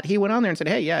not only that, he went on there and said,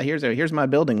 hey, yeah, here's my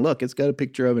building. Look, it's got a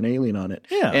picture of an alien on it.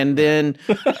 Yeah. And then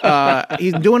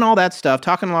he's doing all that stuff,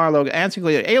 talking to Lara Logan, answering,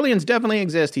 aliens definitely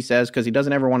exist, he says, because he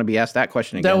doesn't ever want to be asked that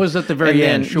question again. That was at the very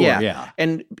end, sure, yeah.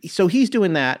 And so he's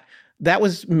doing that. That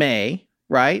was May,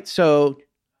 right? So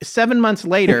 7 months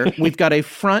later, we've got a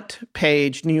front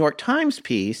page New York Times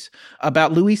piece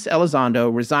about Luis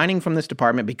Elizondo resigning from this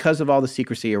department because of all the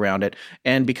secrecy around it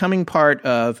and becoming part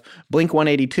of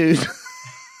Blink-182's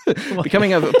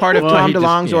becoming a part of Tom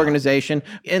DeLonge's organization.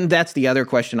 And that's the other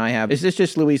question I have. Is this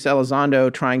just Luis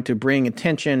Elizondo trying to bring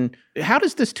attention? How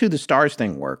does this To the Stars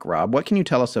thing work, Rob? What can you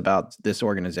tell us about this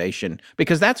organization?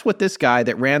 Because that's what this guy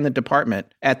that ran the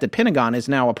department at the Pentagon is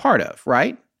now a part of,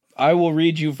 right? I will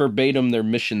read you verbatim their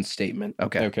mission statement.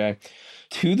 Okay.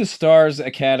 To the Stars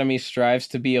Academy strives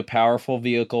to be a powerful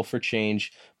vehicle for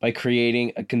change by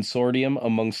creating a consortium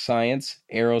among science,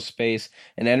 aerospace,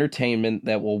 and entertainment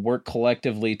that will work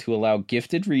collectively to allow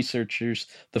gifted researchers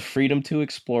the freedom to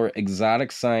explore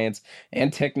exotic science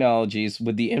and technologies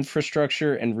with the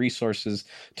infrastructure and resources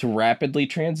to rapidly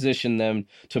transition them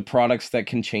to products that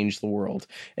can change the world.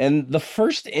 And the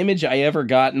first image I ever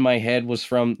got in my head was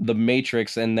from The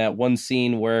Matrix and that one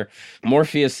scene where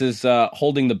Morpheus is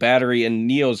holding the battery and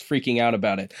Neo's freaking out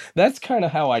about it. That's kind of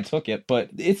how I took it,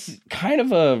 but it's kind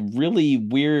of a really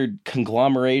weird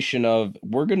conglomeration of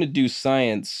we're going to do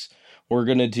science, we're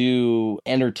going to do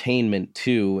entertainment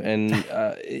too, and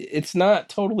it's not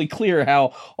totally clear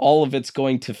how all of it's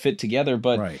going to fit together,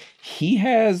 but he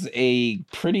has a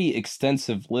pretty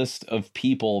extensive list of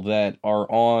people that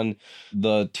are on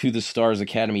the To the Stars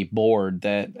Academy board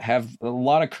that have a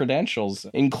lot of credentials,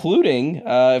 including,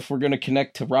 if we're going to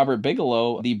connect to Robert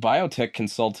Bigelow, the biotech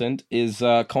consultant is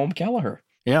Colm Kelleher.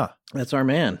 Yeah. That's our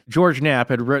man. George Knapp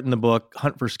had written the book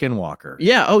Hunt for Skinwalker.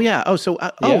 Yeah. Oh, yeah. Oh, so,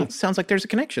 sounds like there's a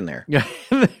connection there. Yeah,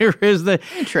 there is.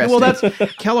 Interesting. Well, that's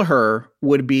Kelleher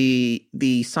would be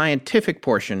the scientific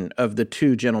portion of the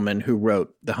two gentlemen who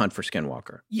wrote The Hunt for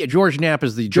Skinwalker. Yeah, George Knapp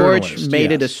is the journalist. George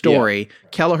made it a story. Yeah.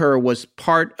 Kelleher was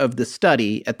part of the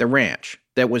study at the ranch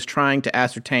that was trying to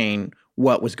ascertain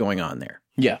what was going on there.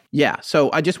 Yeah. Yeah. So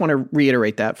I just want to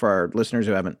reiterate that for our listeners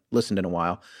who haven't listened in a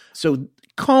while. So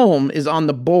Colm is on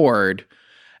the board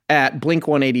at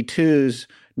Blink-182's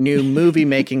new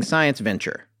movie-making science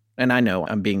venture. And I know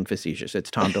I'm being facetious.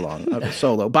 It's Tom DeLonge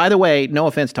solo. By the way, no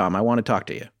offense, Tom. I want to talk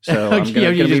to you. So I'm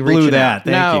going to be reaching out.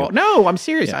 Thank you. No, I'm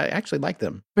serious. Yeah. I actually like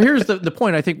them. But here's the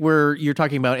point. I think where you're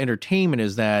talking about entertainment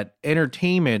is that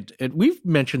entertainment, and we've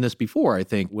mentioned this before, I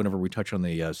think, whenever we touch on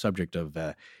the subject of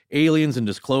aliens and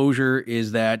disclosure,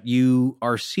 is that you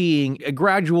are seeing a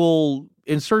gradual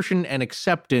insertion and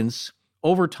acceptance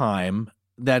over time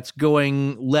that's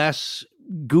going less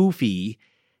goofy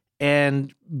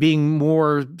and being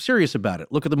more serious about it.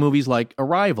 Look at the movies like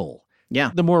Arrival.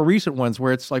 Yeah. The more recent ones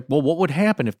where it's like, well, what would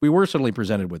happen if we were suddenly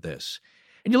presented with this?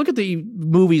 And you look at the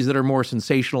movies that are more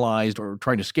sensationalized or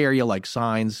trying to scare you, like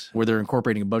Signs, where they're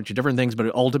incorporating a bunch of different things,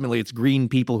 but ultimately it's green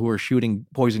people who are shooting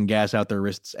poison gas out their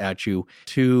wrists at you,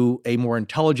 to a more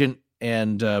intelligent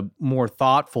and more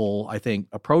thoughtful, I think,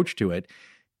 approach to it,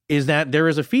 is that there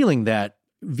is a feeling that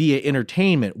via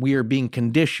entertainment, we are being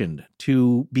conditioned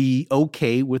to be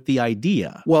okay with the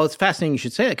idea. Well, it's fascinating you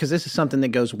should say that, because this is something that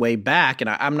goes way back, and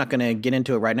I'm not going to get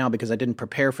into it right now because I didn't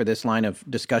prepare for this line of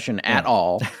discussion at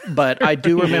all. But I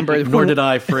do remember... Nor did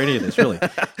I for any of this, really.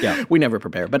 Yeah, we never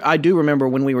prepare. But I do remember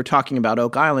when we were talking about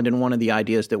Oak Island, and one of the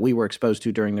ideas that we were exposed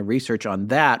to during the research on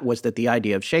that was that the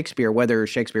idea of Shakespeare, whether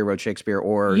Shakespeare wrote Shakespeare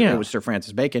or it was Sir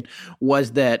Francis Bacon,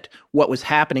 was that what was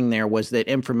happening there was that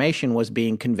information was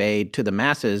being conveyed to the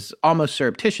masses almost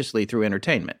surreptitiously through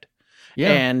entertainment.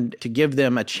 Yeah. And to give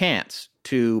them a chance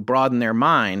to broaden their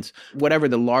minds, whatever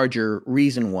the larger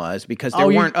reason was, because there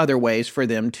weren't other ways for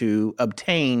them to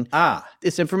obtain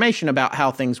this information about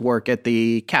how things work at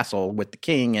the castle with the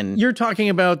king. And you're talking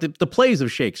about the plays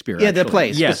of Shakespeare. Yeah, actually. the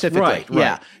plays specifically. Right.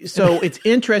 Yeah. So it's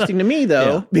interesting to me,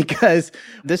 though, because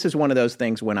this is one of those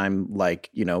things when I'm like,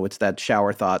 it's that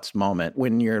shower thoughts moment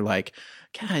when you're like,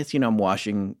 guys, I'm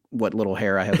washing what little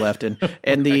hair I have left. And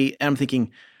I'm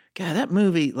thinking, God, that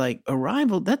movie, like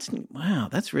Arrival, that's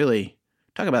really,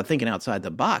 talk about thinking outside the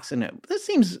box. And this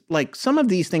seems like some of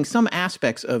these things, some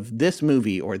aspects of this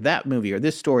movie or that movie or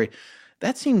this story,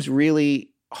 that seems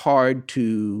really hard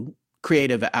to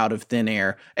create out of thin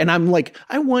air. And I'm like,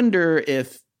 I wonder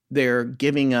if they're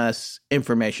giving us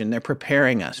information. They're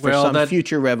preparing us for some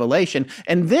future revelation.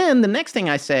 And then the next thing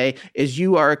I say is,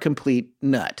 you are a complete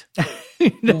nut.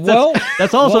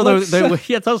 That's also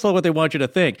that's also what they want you to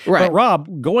think. Right. But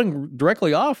Rob, going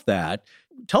directly off that,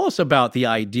 tell us about the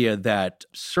idea that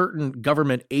certain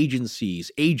government agencies,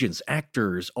 agents,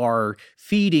 actors are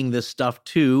feeding this stuff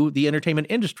to the entertainment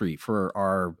industry for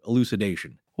our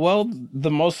elucidation. Well,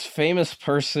 the most famous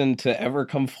person to ever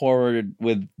come forward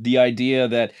with the idea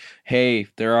that, hey,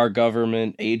 there are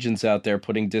government agents out there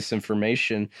putting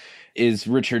disinformation is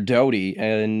Richard Doty.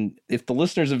 And if the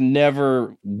listeners have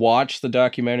never watched the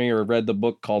documentary or read the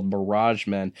book called Mirage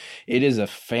Men, it is a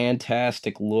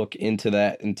fantastic look into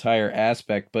that entire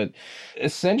aspect. But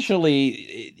essentially,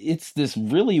 it's this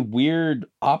really weird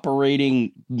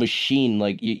operating machine,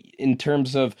 like in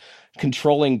terms of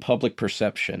controlling public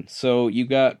perception. So you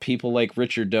got people like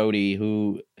Richard Doty,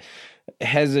 who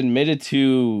has admitted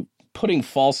to putting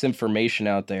false information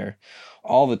out there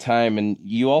all the time. And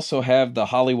you also have the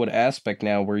Hollywood aspect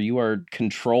now, where you are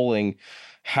controlling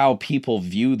how people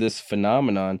view this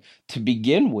phenomenon. To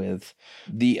begin with,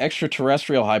 the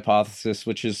extraterrestrial hypothesis,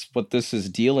 which is what this is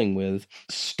dealing with,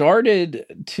 started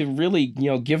to really,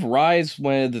 give rise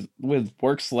with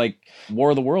works like War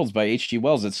of the Worlds by H.G.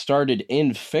 Wells. It started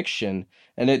in fiction,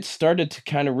 and it started to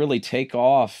kind of really take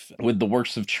off with the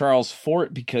works of Charles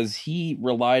Fort, because he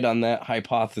relied on that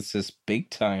hypothesis big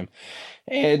time.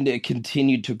 And it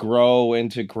continued to grow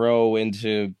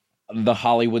into the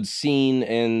Hollywood scene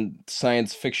and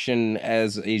science fiction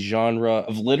as a genre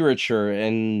of literature,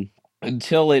 and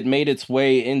until it made its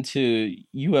way into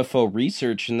UFO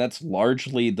research. And that's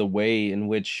largely the way in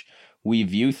which we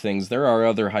view things. There are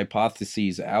other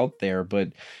hypotheses out there,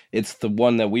 but it's the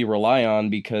one that we rely on,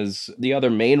 because the other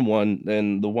main one,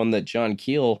 and the one that John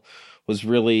Keel was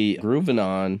really grooving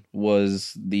on,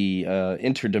 was the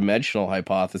interdimensional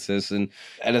hypothesis. And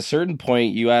at a certain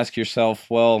point, you ask yourself,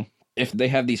 well, if they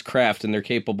have these craft and they're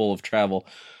capable of travel,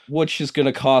 which is going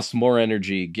to cost more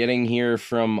energy, getting here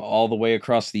from all the way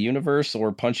across the universe,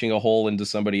 or punching a hole into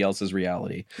somebody else's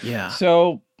reality? Yeah.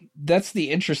 So that's the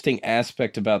interesting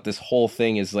aspect about this whole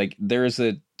thing, is like there's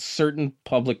a certain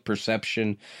public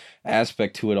perception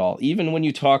aspect to it all. Even when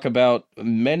you talk about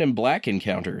Men in Black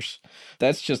encounters,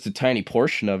 that's just a tiny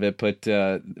portion of it. But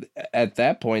at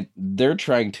that point, they're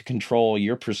trying to control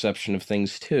your perception of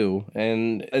things too.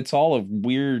 And it's all a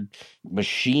weird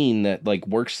machine that like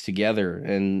works together.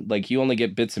 And like you only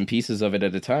get bits and pieces of it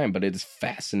at a time, but it's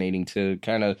fascinating to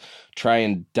kind of try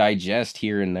and digest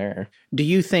here and there. Do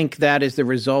you think that is the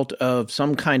result of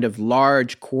some kind of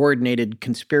large coordinated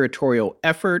conspiratorial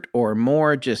effort, or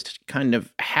more just kind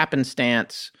of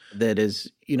happenstance that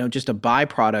is, just a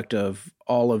byproduct of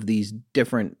all of these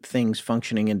different things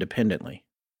functioning independently?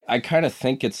 I kind of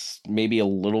think it's maybe a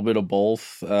little bit of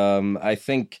both. I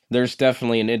think there's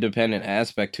definitely an independent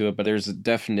aspect to it, but there's a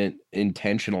definite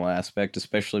intentional aspect,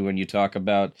 especially when you talk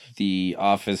about the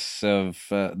office of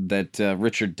that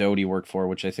Richard Doty worked for,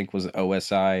 which I think was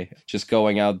OSI, just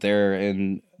going out there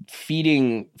and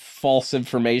feeding false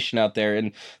information out there.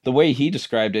 And the way he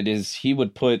described it is he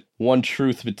would put one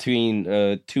truth between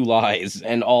two lies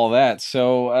and all that.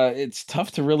 So it's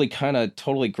tough to really kind of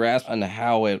totally grasp on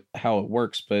how it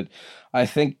works. But I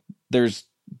think there's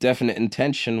definite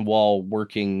intention while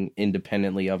working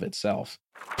independently of itself.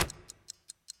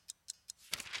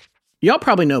 Y'all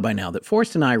probably know by now that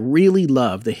Forrest and I really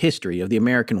love the history of the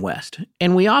American West,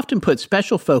 and we often put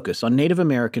special focus on Native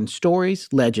American stories,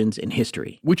 legends, and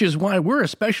history. Which is why we're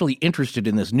especially interested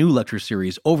in this new lecture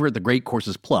series over at the Great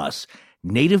Courses Plus,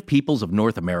 Native Peoples of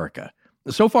North America.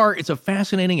 So far, it's a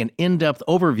fascinating and in-depth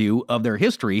overview of their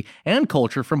history and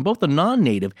culture from both the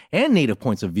non-native and native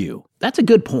points of view. That's a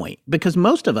good point, because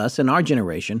most of us in our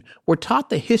generation were taught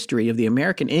the history of the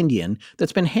American Indian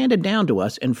that's been handed down to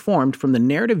us and formed from the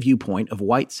narrative viewpoint of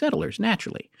white settlers,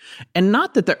 naturally. And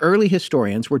not that the early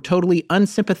historians were totally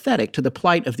unsympathetic to the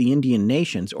plight of the Indian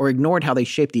nations or ignored how they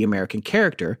shaped the American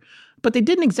character, but they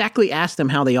didn't exactly ask them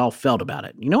how they all felt about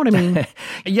it. You know what I mean?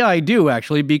 Yeah, I do,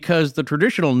 actually, because the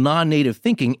traditional non-native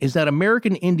thinking is that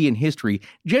American Indian history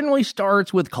generally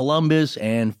starts with Columbus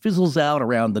and fizzles out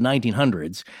around the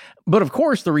 1900s. But of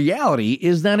course, the reality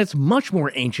is that it's much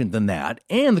more ancient than that,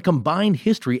 and the combined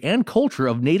history and culture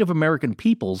of Native American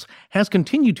peoples has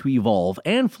continued to evolve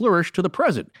and flourish to the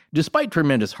present, despite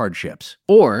tremendous hardships.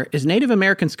 Or, as Native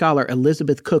American scholar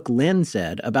Elizabeth Cook Lynn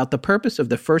said about the purpose of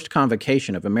the first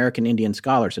convocation of American Indian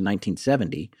scholars in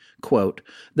 1970, quote,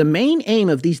 "The main aim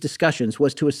of these discussions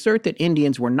was to assert that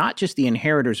Indians were not just the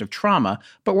inheritors of trauma,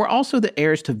 but were also the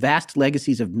heirs to vast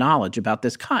legacies of knowledge about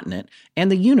this continent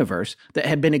and the universe that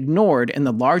had been ignored in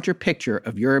the larger picture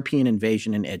of European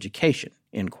invasion and education,"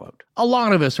 end quote. A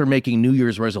lot of us are making New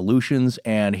Year's resolutions,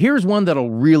 and here's one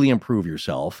that'll really improve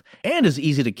yourself and is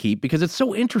easy to keep because it's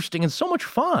so interesting and so much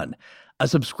fun. A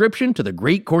subscription to the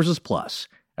Great Courses Plus.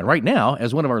 And right now,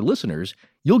 as one of our listeners,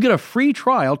 you'll get a free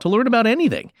trial to learn about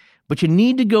anything, but you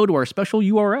need to go to our special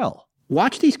URL.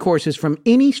 Watch these courses from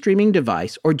any streaming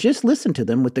device or just listen to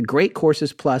them with the Great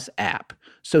Courses Plus app.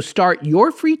 So start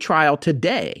your free trial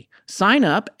today. Sign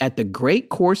up at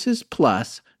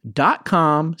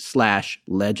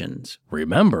thegreatcoursesplus.com/legends.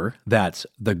 Remember, that's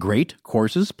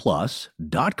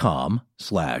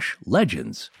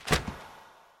thegreatcoursesplus.com/legends.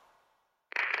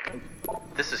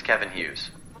 This is Kevin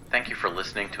Hughes. Thank you for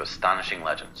listening to Astonishing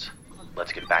Legends.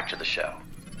 Let's get back to the show.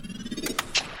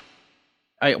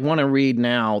 I want to read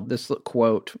now this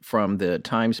quote from the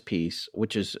Times piece,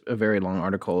 which is a very long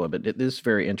article, but it is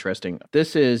very interesting.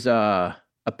 This is a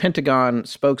Pentagon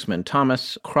spokesman,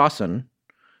 Thomas Crossan,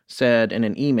 said in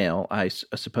an email, I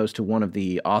suppose to one of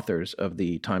the authors of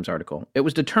the Times article, "It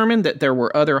was determined that there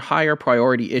were other higher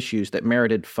priority issues that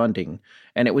merited funding,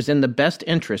 and it was in the best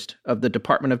interest of the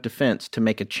Department of Defense to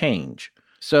make a change."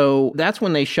 So that's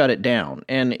when they shut it down.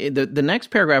 And the next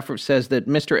paragraph says that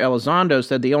Mr. Elizondo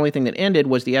said the only thing that ended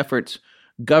was the effort's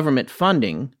government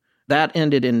funding. That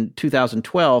ended in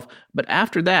 2012. But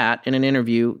after that, in an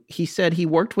interview, he said he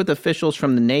worked with officials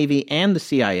from the Navy and the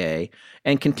CIA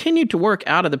and continued to work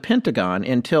out of the Pentagon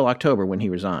until October when he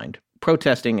resigned,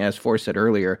 protesting, as Forrest said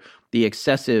earlier, the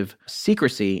excessive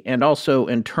secrecy and also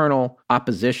internal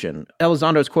opposition.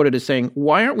 Elizondo is quoted as saying,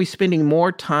 "Why aren't we spending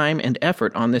more time and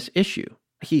effort on this issue?"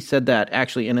 He said that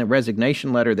actually in a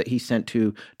resignation letter that he sent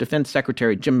to Defense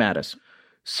Secretary Jim Mattis.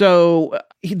 So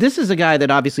this is a guy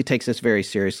that obviously takes this very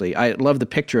seriously. I love the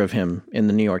picture of him in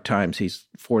the New York Times. He's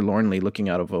forlornly looking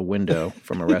out of a window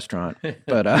from a restaurant.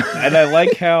 But and I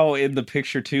like how in the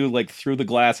picture too, like through the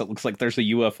glass, it looks like there's a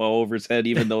UFO over his head,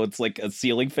 even though it's like a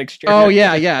ceiling fixture. Oh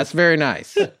yeah, it's very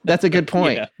nice. That's a good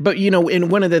point. Yeah. But in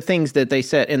one of the things that they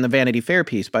said in the Vanity Fair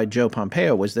piece by Joe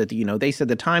Pompeo was that they said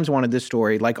the Times wanted this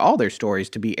story, like all their stories,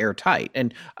 to be airtight.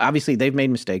 And obviously they've made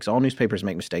mistakes. All newspapers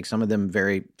make mistakes. Some of them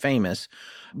very famous.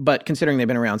 But considering they've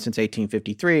been around since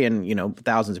 1853 and,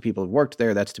 thousands of people have worked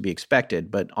there, that's to be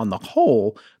expected. But on the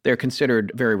whole, they're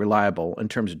considered very reliable in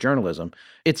terms of journalism.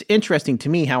 It's interesting to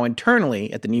me how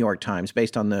internally at the New York Times,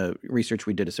 based on the research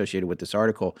we did associated with this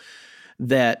article,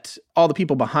 that all the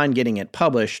people behind getting it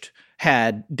published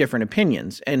had different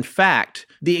opinions. In fact,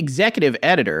 the executive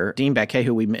editor, Dean Baquet,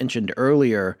 who we mentioned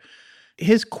earlier,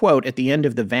 his quote at the end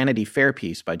of the Vanity Fair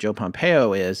piece by Joe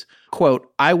Pompeo is, quote,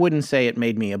 "I wouldn't say it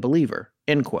made me a believer,"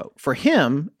 end quote. For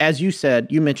him, as you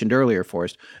mentioned earlier,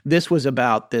 Forrest, this was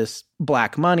about this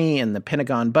black money and the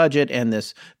Pentagon budget and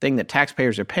this thing that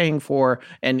taxpayers are paying for.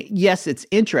 And yes, it's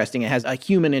interesting. It has a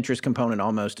human interest component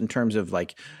almost in terms of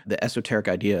like the esoteric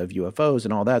idea of UFOs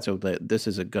and all that. So this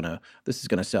is gonna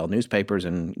sell newspapers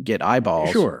and get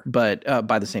eyeballs. Sure. But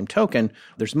by the same token,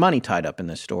 there's money tied up in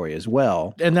this story as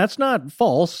well. And that's not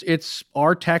false. It's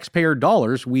our taxpayer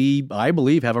dollars. We, I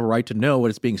believe, have a right to know what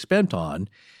it's being spent on.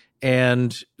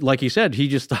 And like he said, he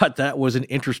just thought that was an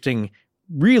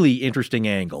really interesting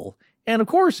angle. And of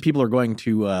course, people are going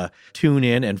to tune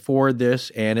in and forward this,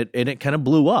 and it kind of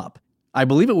blew up. I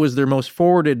believe it was their most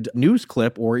forwarded news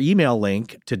clip or email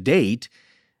link to date.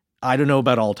 I don't know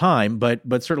about all time, but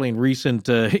certainly in recent,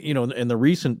 in the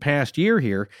recent past year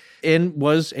here, and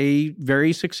was a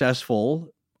very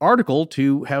successful article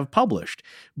to have published.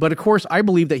 But of course, I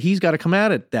believe that he's got to come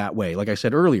at it that way. Like I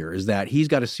said earlier, is that he's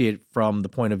got to see it from the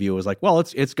point of view as like, well,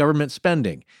 it's government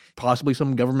spending, possibly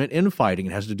some government infighting.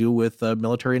 It has to do with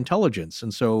military intelligence.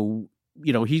 And so,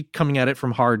 he's coming at it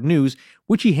from hard news,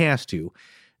 which he has to.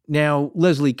 Now,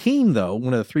 Leslie Kean, though,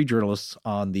 one of the three journalists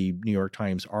on the New York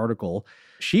Times article,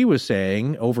 she was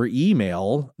saying over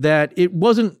email that it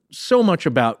wasn't so much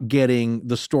about getting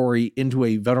the story into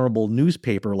a venerable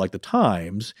newspaper like the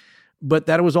Times, but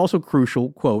that it was also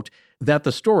crucial, quote, that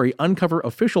the story uncover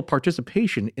official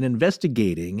participation in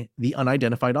investigating the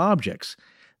unidentified objects.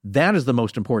 That is the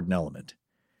most important element.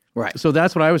 Right. So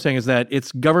that's what I was saying, is that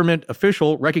it's government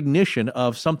official recognition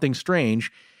of something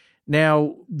strange.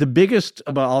 Now, the biggest,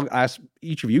 I'll ask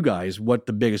each of you guys what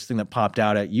the biggest thing that popped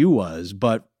out at you was,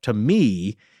 but to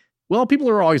me, well, people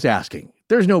are always asking.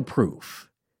 There's no proof.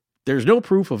 There's no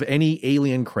proof of any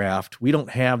alien craft. We don't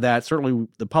have that. Certainly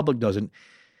the public doesn't,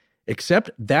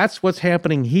 except that's what's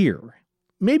happening here.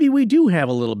 Maybe we do have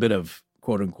a little bit of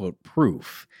quote-unquote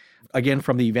proof. Again,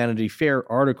 from the Vanity Fair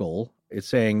article, it's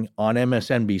saying on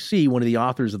MSNBC, one of the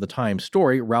authors of the Times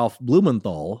story, Ralph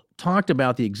Blumenthal, talked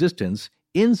about the existence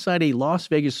inside a Las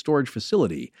Vegas storage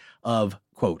facility of,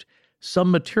 quote,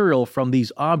 some material from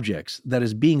these objects that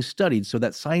is being studied so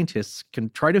that scientists can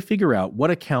try to figure out what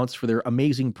accounts for their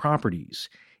amazing properties.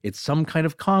 It's some kind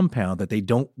of compound that they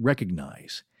don't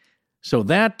recognize. So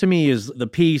that, to me, is the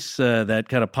piece that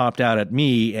kind of popped out at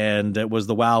me, and it was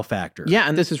the wow factor. Yeah,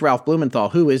 and this is Ralph Blumenthal,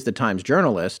 who is the Times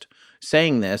journalist,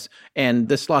 saying this. And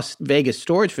this Las Vegas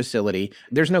storage facility,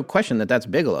 there's no question that that's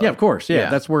Bigelow. Yeah, of course. Yeah.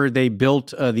 That's where they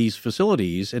built these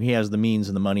facilities, and he has the means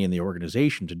and the money and the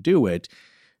organization to do it,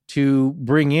 to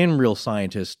bring in real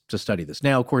scientists to study this.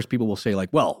 Now, of course, people will say, like,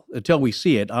 well, until we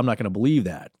see it, I'm not going to believe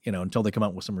that, until they come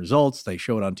out with some results, they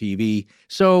show it on TV.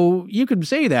 So you could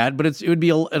say that, but it would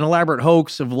be an elaborate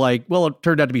hoax of like, well, it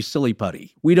turned out to be silly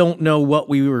putty. We don't know what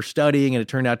we were studying, and it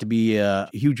turned out to be a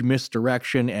huge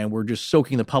misdirection, and we're just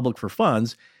soaking the public for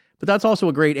funds. But that's also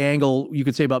a great angle you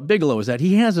could say about Bigelow, is that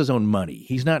he has his own money.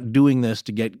 He's not doing this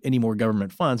to get any more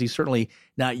government funds. He's certainly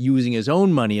not using his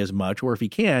own money as much, or if he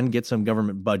can, get some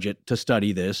government budget to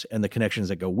study this and the connections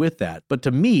that go with that. But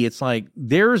to me, it's like,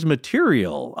 there's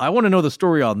material. I want to know the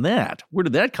story on that. Where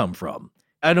did that come from?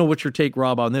 I know what's your take,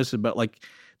 Rob, on this, about like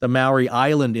the Maui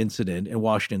Island incident in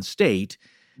Washington State,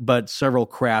 but several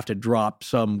craft had dropped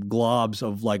some globs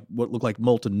of like what looked like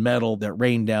molten metal that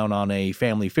rained down on a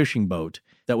family fishing boat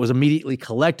that was immediately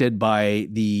collected by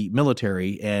the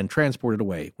military and transported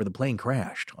away, where the plane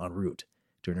crashed en route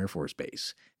to an Air Force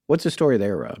base. What's the story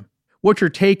there, Rob? What's your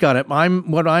take on it?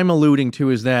 What I'm alluding to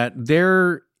is that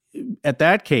at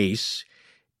that case,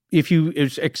 if you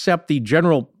accept the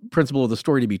general principle of the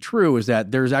story to be true, is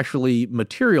that there's actually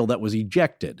material that was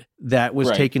ejected that was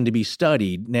taken to be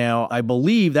studied. Now, I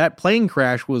believe that plane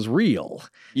crash was real.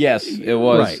 Yes, it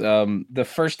was. Right. The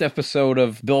first episode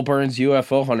of Bill Burns'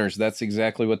 UFO Hunters, that's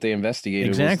exactly what they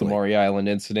investigated, was the Maury Island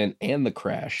incident and the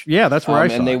crash. Yeah, that's where I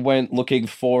saw and they it. went looking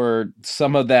for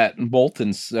some of that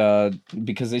molten,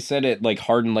 because they said it like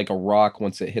hardened like a rock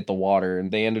once it hit the water.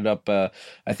 And they ended up, I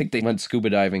think they went scuba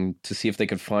diving to see if they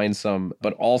could find some,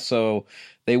 but also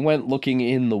they went looking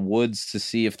in the woods to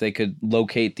see if they could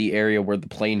locate the area where the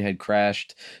plane had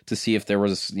crashed, to see if there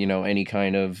was, any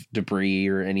kind of debris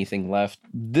or anything left.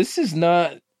 This is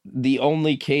not the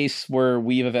only case where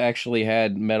we have actually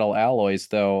had metal alloys,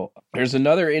 though. There's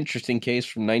another interesting case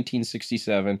from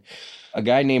 1967. A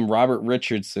guy named Robert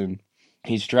Richardson.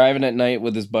 He's driving at night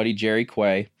with his buddy Jerry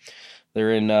Quay.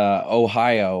 They're in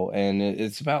Ohio, and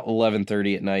it's about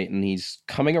 11:30 at night, and he's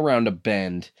coming around a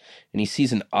bend, and he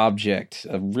sees an object,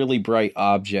 a really bright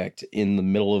object in the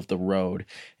middle of the road,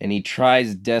 and he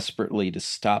tries desperately to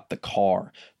stop the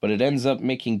car, but it ends up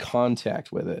making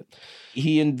contact with it.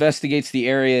 He investigates the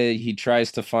area, he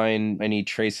tries to find any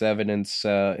trace evidence,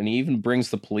 and he even brings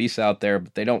the police out there,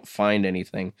 but they don't find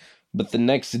anything. But the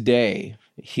next day,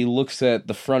 he looks at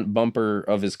the front bumper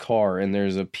of his car, and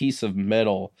there's a piece of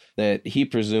metal that he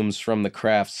presumes from the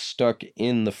craft stuck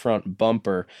in the front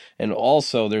bumper. And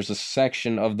also, there's a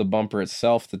section of the bumper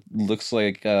itself that looks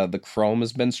like the chrome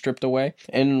has been stripped away.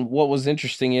 And what was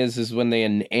interesting is when they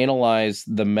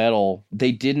analyzed the metal,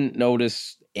 they didn't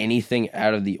notice anything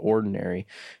out of the ordinary.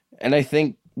 And I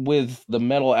think with the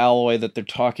metal alloy that they're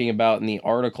talking about in the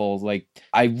article, like,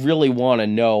 I really want to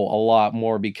know a lot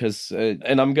more, because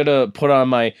and I'm gonna put on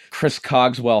my Chris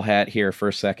Cogswell hat here for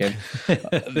a second.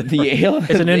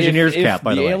 It's an engineer's cap,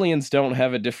 by the way. The aliens don't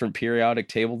have a different periodic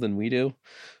table than we do,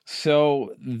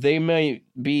 so they may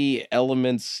be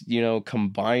elements,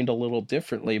 combined a little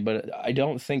differently, but I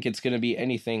don't think it's going to be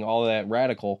anything all that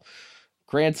radical.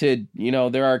 Granted,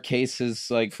 there are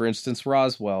cases like, for instance,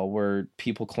 Roswell, where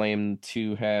people claim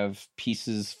to have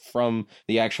pieces from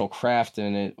the actual craft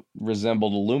and it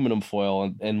resembled aluminum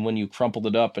foil. And when you crumpled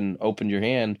it up and opened your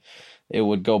hand, it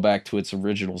would go back to its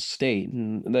original state.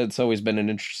 And that's always been an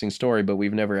interesting story, but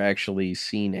we've never actually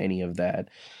seen any of that.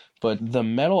 But the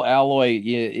metal alloy,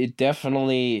 it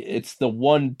definitely, it's the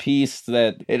one piece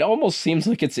that it almost seems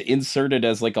like it's inserted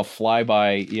as like a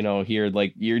flyby, here,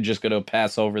 like you're just going to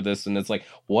pass over this. And it's like,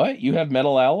 what? You have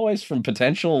metal alloys from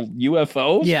potential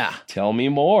UFOs? Yeah. Tell me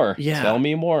more. Yeah. Tell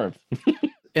me more.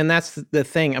 And that's the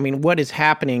thing. I mean, what is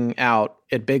happening out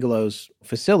at Bigelow's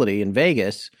facility in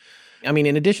Vegas? I mean,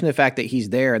 in addition to the fact that he's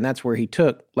there, and that's where he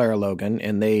took Lara Logan,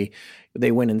 and they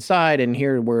went inside, and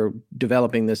here we're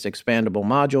developing this expandable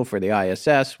module for the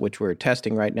ISS, which we're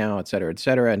testing right now, et cetera, et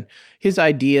cetera. And his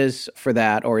ideas for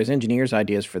that, or his engineers'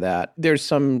 ideas for that, there's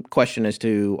some question as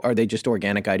to, are they just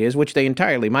organic ideas, which they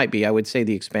entirely might be. I would say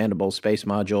the expandable space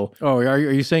module. Oh, are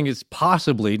you saying it's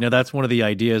possibly? Now, that's one of the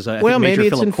ideas I well, think maybe Major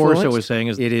it's Philip Corso influenced. was saying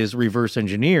is it is reverse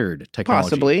engineered technology.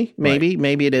 Possibly. Maybe. Right.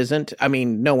 Maybe it isn't. I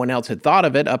mean, no one else had thought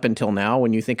of it up until now.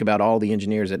 When you think about all the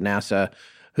engineers at NASA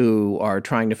who are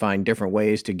trying to find different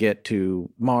ways to get to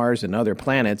Mars and other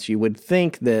planets, you would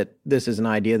think that this is an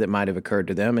idea that might have occurred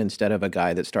to them instead of a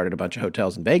guy that started a bunch of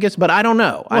hotels in Vegas. But I don't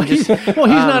know. He's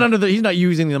not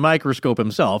using the microscope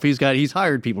himself. He's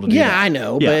hired people to do that. Yeah, I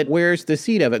know. Yeah. But where's the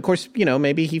seed of it? Of course,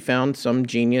 maybe he found some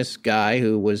genius guy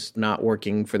who was not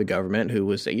working for the government who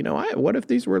was saying, what if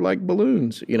these were like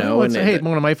balloons? One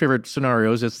of my favorite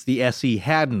scenarios, it's the S.E.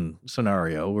 Haddon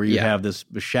scenario where you have this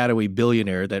shadowy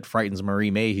billionaire that frightens Marie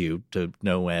Mayhew to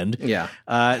no end. Yeah.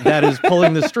 That is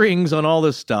pulling the strings on all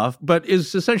this stuff, but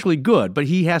is essentially good. But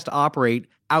he has to operate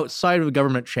outside of the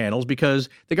government channels because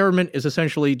the government is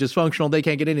essentially dysfunctional. They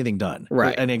can't get anything done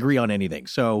and agree on anything.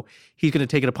 So he's going to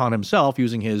take it upon himself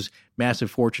using his massive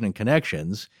fortune and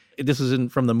connections. This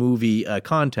is from the movie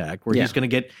Contact, where he's going to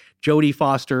get Jodie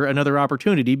Foster another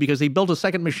opportunity because he built a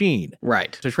second machine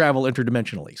to travel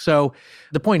interdimensionally. So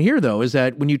the point here, though, is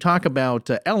that when you talk about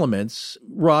elements,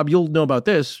 Rob, you'll know about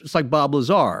this. It's like Bob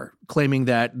Lazar claiming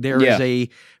that there is a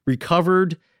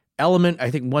recovered element, I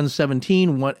think 117,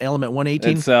 element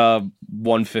 118. It's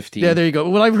 115. Yeah, there you go.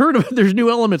 Well, I've heard of it. There's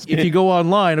new elements. If you go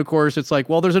online, of course, it's like,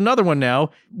 well, there's another one now,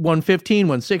 115,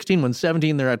 116,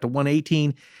 117. They're at the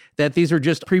 118. That these are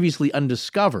just previously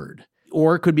undiscovered.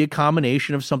 Or it could be a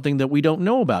combination of something that we don't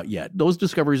know about yet. Those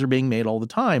discoveries are being made all the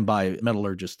time by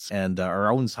metallurgists and our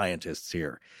own scientists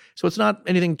here. So it's not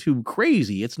anything too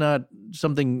crazy. It's not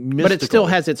something mystical. But it still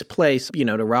has its place,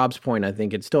 to Rob's point, I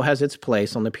think it still has its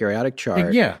place on the periodic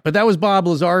chart. Yeah, but that was Bob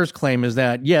Lazar's claim, is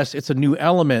that, yes, it's a new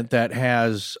element that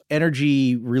has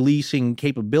energy-releasing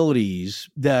capabilities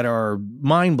that are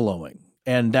mind-blowing.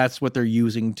 And that's what they're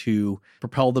using to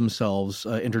propel themselves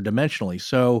interdimensionally.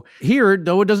 So here,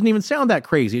 though, it doesn't even sound that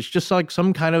crazy. It's just like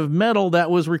some kind of metal that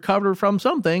was recovered from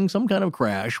something, some kind of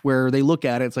crash, where they look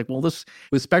at it, it's like, well, this,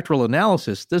 with spectral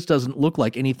analysis, this doesn't look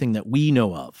like anything that we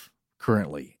know of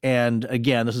currently. And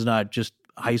again, this is not just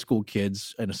high school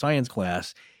kids in a science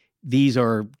class. These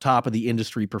are top of the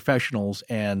industry professionals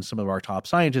and some of our top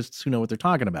scientists who know what they're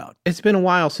talking about. It's been a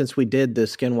while since we did the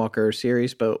Skinwalker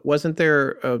series, but wasn't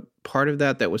there a part of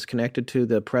that was connected to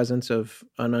the presence of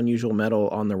an unusual metal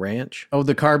on the ranch? Oh,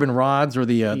 the carbon rods or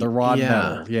the rod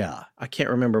metal? Yeah. I can't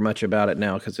remember much about it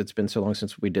now because it's been so long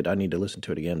since we did. I need to listen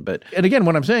to it again. And again,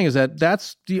 what I'm saying is that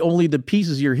that's only the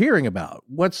pieces you're hearing about.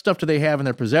 What stuff do they have in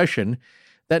their possession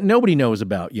that nobody knows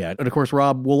about yet? And of course,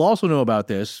 Rob will also know about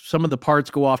this. Some of the parts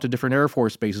go off to different Air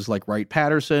Force bases like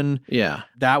Wright-Patterson. Yeah.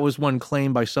 That was one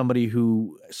claim by somebody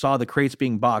who saw the crates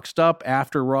being boxed up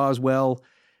after Roswell,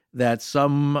 that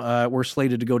some were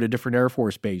slated to go to different Air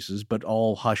Force bases, but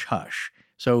all hush-hush.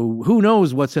 So who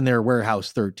knows what's in their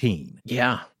Warehouse 13?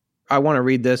 Yeah. I want to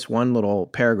read this one little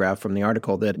paragraph from the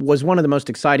article that was one of the most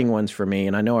exciting ones for me,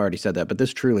 and I know I already said that, but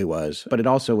this truly was. But it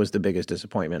also was the biggest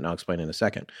disappointment, and I'll explain in a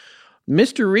second.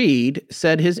 Mr. Reed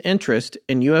said his interest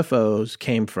in UFOs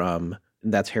came from,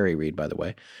 that's Harry Reid, by the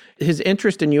way, his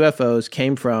interest in UFOs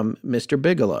came from Mr.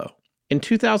 Bigelow. In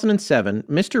 2007,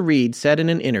 Mr. Reed said in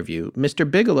an interview, Mr.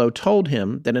 Bigelow told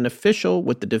him that an official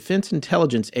with the Defense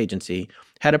Intelligence Agency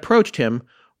had approached him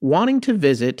wanting to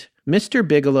visit Mr.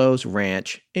 Bigelow's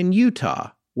ranch in Utah,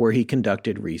 where he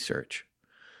conducted research.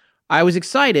 I was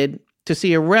excited to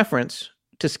see a reference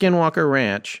to Skinwalker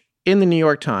Ranch in the New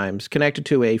York Times connected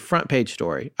to a front page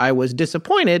story. I was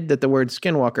disappointed that the word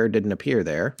Skinwalker didn't appear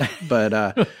there, but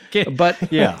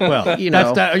yeah, well,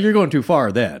 you're going too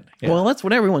far then. Yeah. Well, that's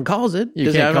what everyone calls it.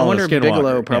 I wonder if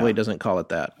Bigelow probably doesn't call it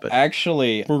that. But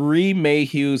actually, Marie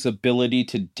Mayhew's ability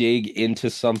to dig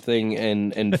into something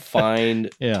and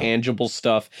find tangible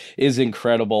stuff is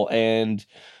incredible. And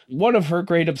One of her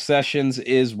great obsessions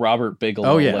is Robert Bigelow.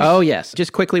 Oh, yes. Oh, yes.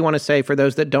 Just quickly want to say, for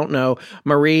those that don't know,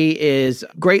 Marie is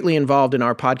greatly involved in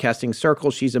our podcasting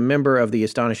circle. She's a member of the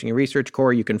Astonishing Research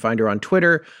Corps. You can find her on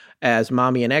Twitter as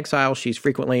Mommy in Exile. She's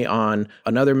frequently on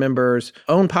another member's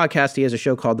own podcast. He has a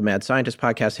show called The Mad Scientist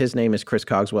Podcast. His name is Chris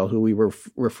Cogswell, who we were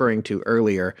referring to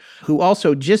earlier, who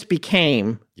also just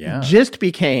became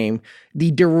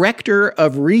the director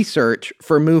of research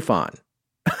for MUFON.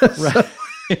 Right.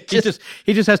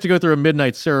 He just has to go through a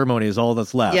midnight ceremony is all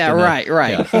that's left. Yeah, right.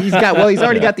 Yeah. He's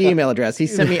already got the email address. He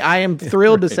sent me, I am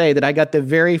thrilled to say that I got the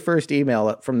very first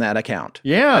email from that account.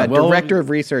 Yeah. Director of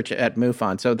Research at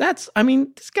MUFON. So this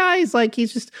guy is like,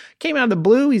 he's just came out of the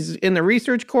blue. He's in the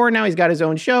Research Corps now. He's got his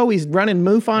own show. He's running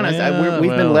MUFON.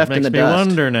 We've been left in the dust.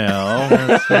 Makes me wonder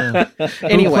now.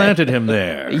 Anyway. Who planted him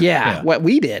there? Yeah. What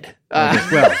we did.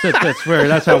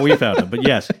 That's how we found him. But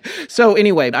yes. So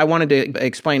anyway, I wanted to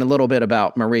explain a little bit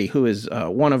about Marie, who is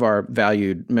one of our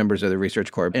valued members of the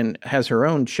Research Corps and has her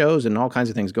own shows and all kinds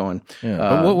of things going. Yeah.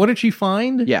 But what did she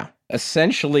find? Yeah.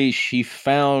 Essentially, she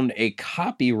found a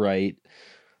copyright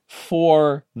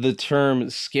for the term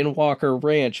Skinwalker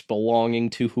Ranch belonging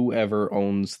to whoever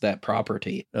owns that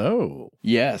property. Oh.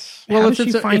 Yes. Well, how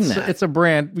did she find that? It's a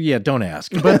brand. Yeah, don't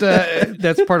ask. But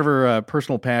that's part of her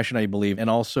personal passion, I believe, and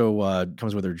also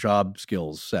comes with her job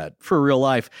skills set for real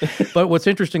life. But what's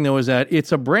interesting, though, is that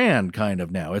it's a brand kind of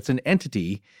now. It's an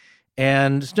entity.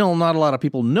 And still not a lot of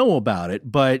people know about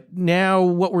it. But now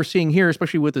what we're seeing here,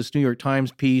 especially with this New York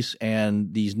Times piece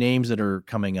and these names that are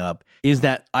coming up, is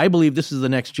that I believe this is the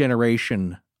next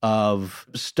generation of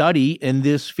study in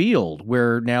this field,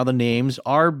 where now the names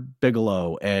are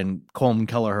Bigelow and Colm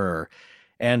Kelleher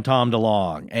and Tom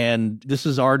DeLonge. And this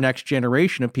is our next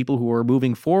generation of people who are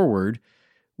moving forward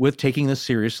with taking this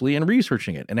seriously and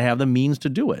researching it and have the means to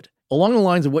do it. Along the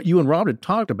lines of what you and Rob had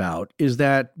talked about is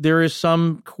that there is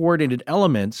some coordinated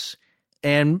elements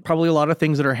and probably a lot of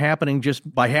things that are happening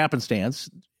just by happenstance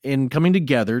in coming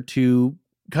together to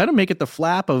kind of make it the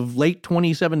flap of late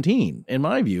 2017. In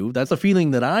my view, that's the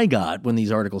feeling that I got when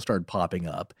these articles started popping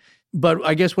up. But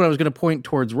I guess what I was going to point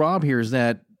towards Rob here is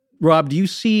that, Rob, do you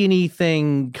see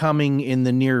anything coming in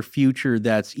the near future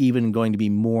that's even going to be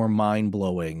more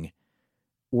mind-blowing?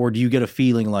 Or do you get a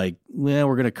feeling like, well,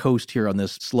 we're going to coast here on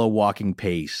this slow walking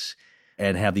pace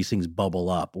and have these things bubble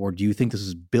up? Or do you think this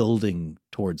is building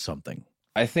towards something?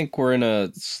 I think we're in a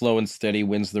slow and steady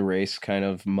wins the race kind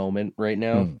of moment right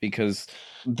now, because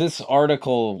this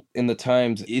article in the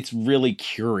Times, it's really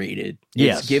curated.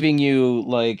 Yes. It's giving you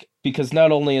because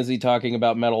not only is he talking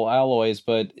about metal alloys,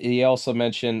 but he also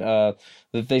mentioned that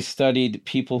they studied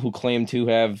people who claim to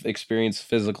have experienced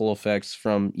physical effects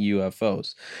from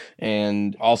UFOs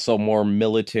and also more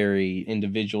military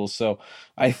individuals. So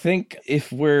I think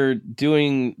if we're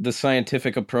doing the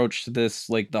scientific approach to this,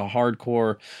 like the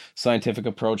hardcore scientific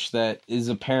approach that is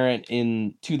apparent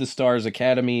in To the Stars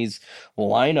Academy's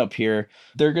lineup here,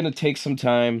 they're going to take some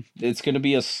time. It's going to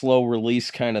be a slow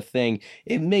release kind of thing.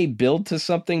 It may build to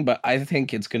something, but I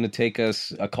think it's going to take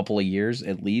us a couple of years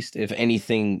at least, if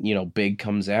anything, big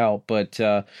comes out. But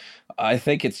I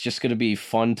think it's just going to be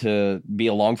fun to be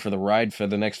along for the ride for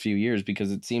the next few years,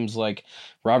 because it seems like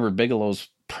Robert Bigelow's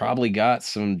probably got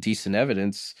some decent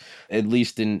evidence, at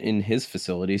least in his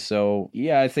facility. So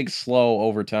yeah, I think slow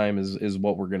over time is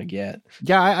what we're going to get.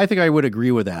 Yeah, I think I would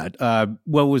agree with that.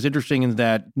 What was interesting is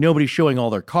that nobody's showing all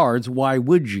their cards. Why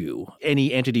would you?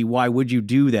 Any entity, why would you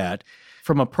do that?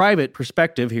 From a private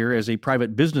perspective here, as a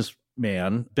private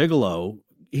businessman, Bigelow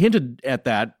hinted at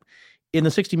that in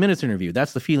the 60 Minutes interview.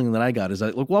 That's the feeling that I got, is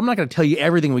that, look, well, I'm not going to tell you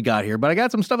everything we got here, but I got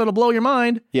some stuff that'll blow your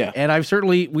mind. Yeah. And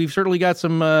we've certainly got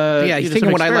some he's taking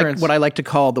what I like to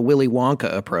call the Willy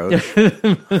Wonka approach.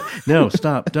 No,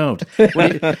 stop, don't. He's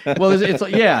not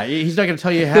going to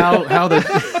tell you how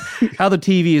the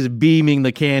TV is beaming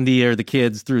the candy or the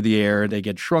kids through the air and they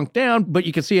get shrunk down, but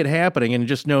you can see it happening, and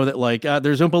just know that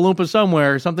there's Oompa Loompa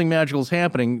somewhere, something magical is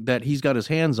happening that he's got his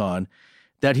hands on,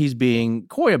 that he's being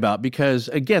coy about, because,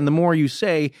 again, the more you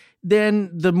say, then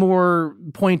the more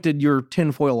pointed your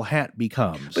tinfoil hat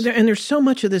becomes. But there's so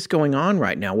much of this going on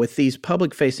right now with these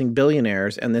public-facing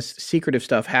billionaires and this secretive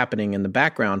stuff happening in the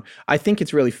background. I think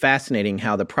it's really fascinating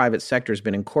how the private sector has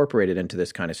been incorporated into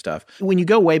this kind of stuff. When you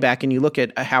go way back and you look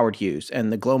at Howard Hughes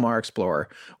and the Glomar Explorer,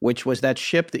 which was that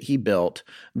ship that he built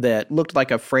that looked like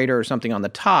a freighter or something on the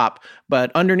top,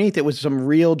 but underneath it was some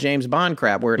real James Bond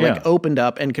crap where it opened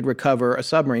up and could recover a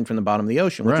submarine from the bottom of the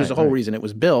ocean, which is the whole reason it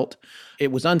was built.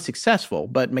 it was unsuccessful,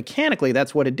 but mechanically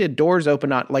that's what it did. Doors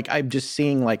open up, like I'm just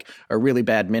seeing like a really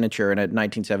bad miniature in a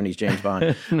 1970s James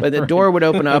Bond. But the door would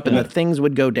open up and the things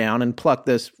would go down and pluck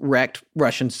this wrecked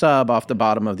Russian sub off the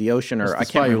bottom of the ocean. Or I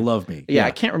can't remember. You love me. Yeah,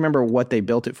 I can't remember what they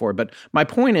built it for. But my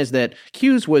point is that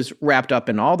Hughes was wrapped up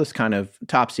in all this kind of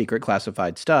top secret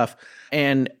classified stuff.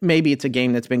 And maybe it's a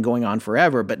game that's been going on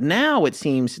forever, but now it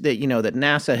seems that, that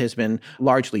NASA has been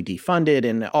largely defunded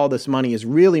and all this money is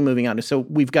really moving on. So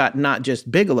we've got not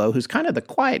just Bigelow, who's kind of the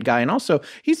quiet guy, and also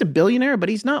he's a billionaire, but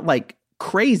he's not like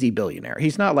crazy billionaire.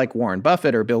 He's not like Warren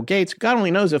Buffett or Bill Gates. God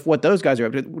only knows if what those guys are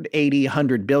up to, 80,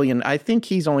 100 billion. I think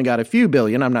he's only got a few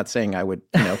billion. I'm not saying I would,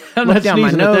 look down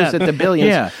my nose at the billions.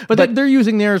 Yeah, but they're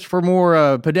using theirs for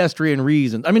more pedestrian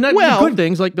reasons. I mean, good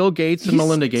things like Bill Gates and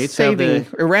Melinda Gates.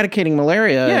 Eradicating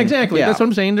malaria. Yeah, exactly. Yeah. That's what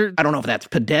I'm saying. I don't know if that's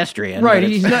pedestrian. Right.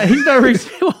 He's not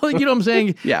well, you know what I'm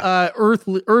saying? Yeah.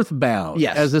 Earthbound,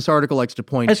 yes. as this article likes to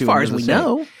point to. As far as we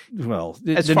know. Well,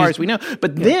 as far as we know.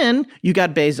 But then you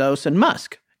got Bezos and Musk.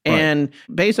 And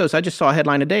Bezos, I just saw a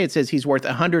headline today. It says he's worth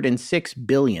 $106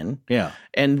 billion. Yeah.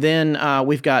 And then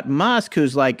we've got Musk,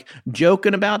 who's like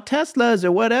joking about Teslas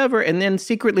or whatever, and then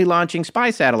secretly launching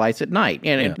spy satellites at night.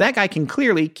 And that guy can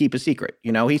clearly keep a secret.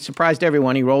 He surprised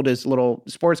everyone. He rolled his little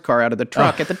sports car out of the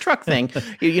truck at the truck thing.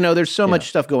 There's so much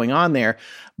stuff going on there.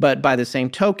 But by the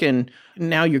same token,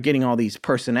 now you're getting all these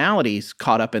personalities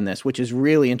caught up in this, which is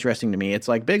really interesting to me. It's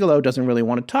like Bigelow doesn't really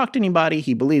want to talk to anybody.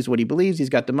 He believes what he believes. He's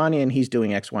got the money and he's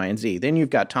doing X, Y, and Z. Then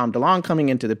you've got Tom DeLonge coming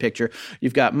into the picture.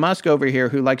 You've got Musk over here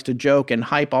who likes to joke and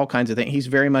hype all kinds of things. He's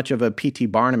very much of a P.T.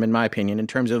 Barnum, in my opinion, in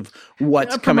terms of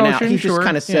what's coming out. He just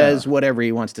kind of says whatever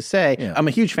he wants to say. Yeah. I'm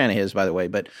a huge fan of his, by the way,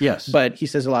 but he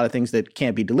says a lot of things that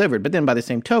can't be delivered. But then by the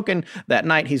same token, that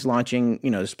night he's launching,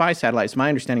 the spy satellites. My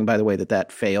understanding, by the way,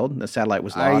 that failed. The satellite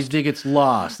was lost. I think it's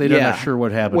lost. They're not sure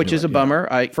what happened. Which is a bummer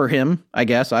for him, I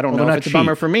guess. I don't know if it's a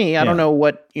bummer for me. I don't know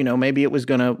what, maybe it was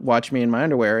going to watch me in my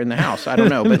underwear in the house. I don't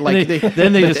know. But like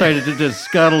then they decided to just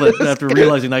scuttle it after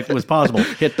realizing that was possible.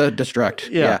 Hit the destruct.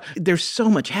 Yeah. There's so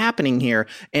much happening here.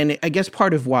 And I guess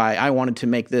part of why I wanted to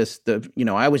make this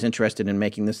I was interested in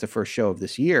making this the first show of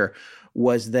this year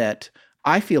was that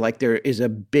I feel like there is a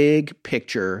big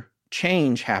picture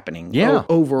change happening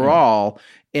overall.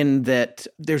 In that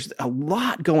there's a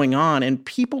lot going on and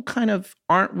people kind of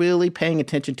aren't really paying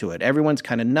attention to it. Everyone's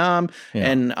kind of numb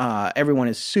and everyone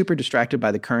is super distracted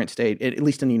by the current state, at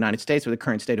least in the United States, with the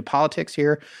current state of politics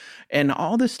here. And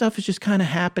all this stuff is just kind of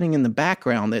happening in the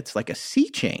background. That's like a sea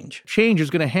change. Change is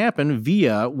going to happen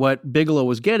via what Bigelow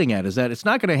was getting at, is that it's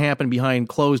not going to happen behind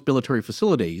closed military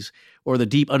facilities or the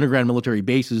deep underground military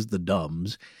bases, the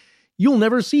DUMBs. You'll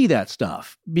never see that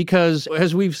stuff because,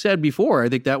 as we've said before, I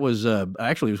think that was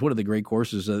actually it was one of the great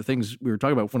courses, things we were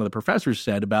talking about. One of the professors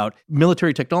said about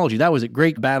military technology. That was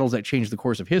great battles that changed the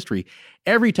course of history.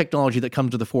 Every technology that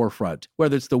comes to the forefront,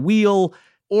 whether it's the wheel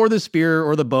or the spear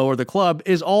or the bow or the club,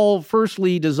 is all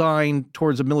firstly designed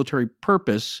towards a military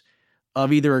purpose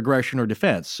of either aggression or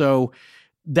defense. So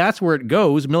that's where it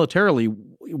goes militarily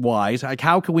wise. Like,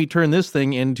 how can we turn this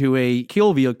thing into a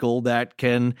kill vehicle that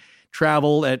can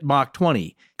travel at Mach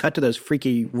 20? Cut to those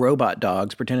freaky robot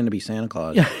dogs pretending to be Santa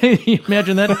Claus.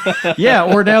 Imagine that.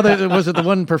 Yeah, or now was it the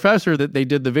one professor that they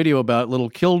did the video about little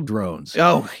kill drones?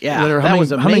 Oh, yeah. That are that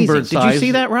was amazing. Hummingbird size. Did you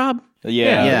see that, Rob?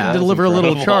 Yeah. Deliver a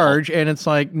little charge, and it's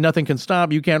like nothing can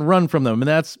stop. You can't run from them, and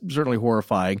that's certainly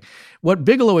horrifying. What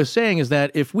Bigelow is saying is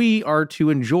that if we are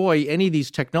to enjoy any of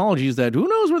these technologies that who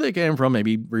knows where they came from,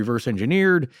 maybe reverse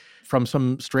engineered from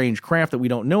some strange craft that we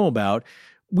don't know about,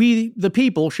 we, the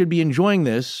people, should be enjoying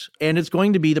this, and it's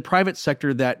going to be the private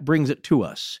sector that brings it to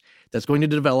us, that's going to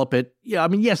develop it. Yeah, I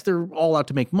mean, yes, they're all out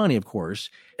to make money, of course,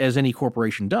 as any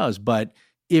corporation does, but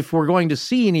if we're going to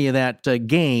see any of that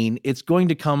gain, it's going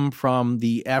to come from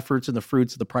the efforts and the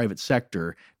fruits of the private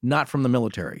sector, not from the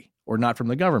military or not from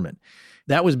the government.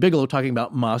 That was Bigelow talking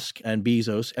about Musk and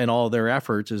Bezos and all their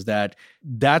efforts, is that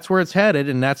that's where it's headed,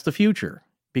 and that's the future.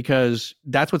 Because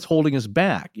that's what's holding us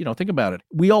back. Think about it.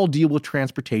 We all deal with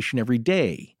transportation every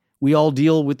day. We all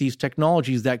deal with these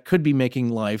technologies that could be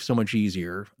making life so much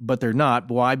easier, but they're not.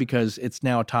 Why? Because it's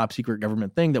now a top secret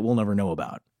government thing that we'll never know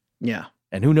about. Yeah.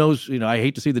 And who knows, I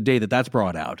hate to see the day that that's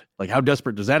brought out. Like, how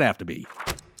desperate does that have to be?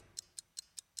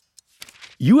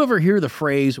 You ever hear the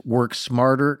phrase, work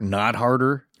smarter, not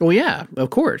harder? Well, yeah,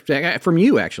 of course. From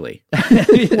you, actually.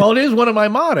 Well, it is one of my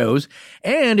mottos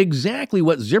and exactly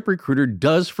what ZipRecruiter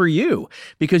does for you,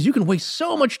 because you can waste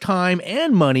so much time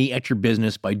and money at your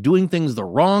business by doing things the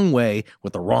wrong way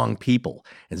with the wrong people.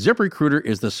 And ZipRecruiter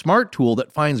is the smart tool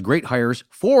that finds great hires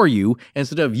for you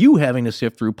instead of you having to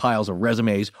sift through piles of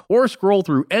resumes or scroll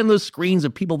through endless screens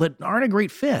of people that aren't a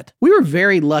great fit. We were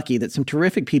very lucky that some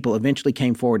terrific people eventually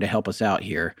came forward to help us out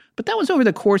here, but that was over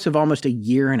the course of almost a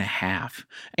year and a half.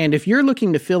 And if you're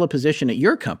looking to fill a position at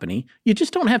your company, you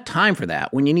just don't have time for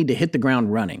that when you need to hit the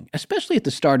ground running, especially at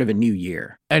the start of a new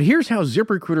year. And here's how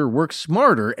ZipRecruiter works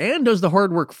smarter and does the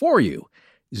hard work for you.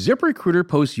 ZipRecruiter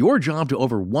posts your job to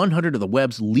over 100 of the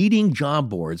web's leading job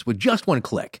boards with just one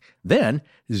click. Then,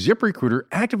 ZipRecruiter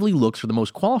actively looks for the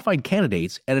most qualified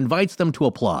candidates and invites them to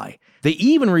apply. They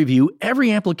even review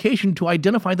every application to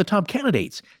identify the top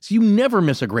candidates, so you never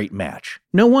miss a great match.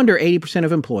 No wonder 80%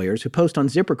 of employers who post on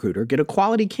ZipRecruiter get a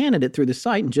quality candidate through the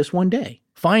site in just one day.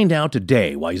 Find out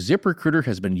today why ZipRecruiter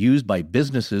has been used by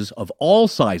businesses of all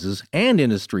sizes and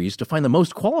industries to find the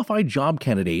most qualified job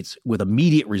candidates with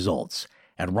immediate results.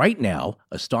 And right now,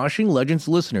 Astonishing Legends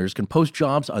listeners can post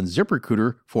jobs on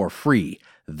ZipRecruiter for free.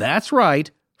 That's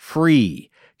right, free.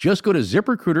 Just go to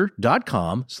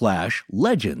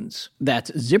ZipRecruiter.com/legends.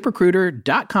 That's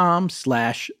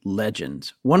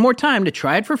ZipRecruiter.com/legends. One more time to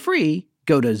try it for free.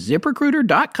 Go to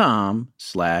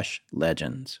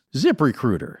ZipRecruiter.com/legends.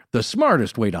 ZipRecruiter, the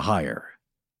smartest way to hire.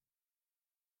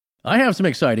 I have some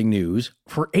exciting news.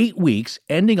 For 8 weeks,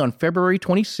 ending on February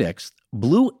 26th,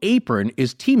 Blue Apron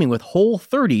is teaming with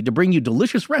Whole30 to bring you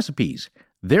delicious recipes.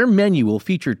 Their menu will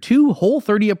feature 2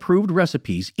 Whole30 approved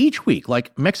recipes each week,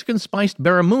 like Mexican spiced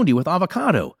barramundi with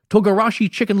avocado,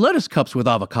 togarashi chicken lettuce cups with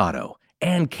avocado,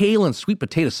 and kale and sweet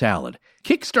potato salad.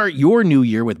 Kickstart your new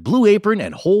year with Blue Apron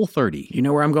and Whole30. You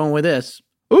know where I'm going with this.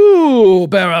 Ooh,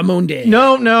 barramundi.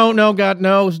 No, God,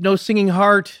 no singing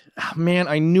heart. Oh, man,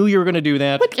 I knew you were going to do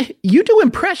that. What? You do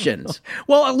impressions.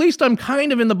 Well, at least I'm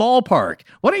kind of in the ballpark.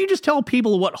 Why don't you just tell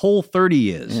people what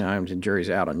Whole30 is? Yeah, I'm jury's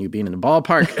out on you being in the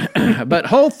ballpark. But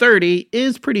Whole30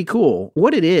 is pretty cool.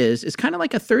 What it is kind of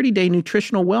like a 30-day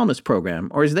nutritional wellness program,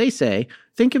 or as they say,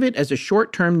 think of it as a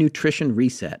short-term nutrition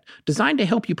reset designed to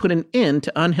help you put an end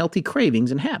to unhealthy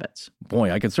cravings and habits. Boy,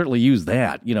 I could certainly use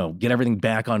that. Get everything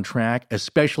back on track,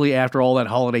 especially after all that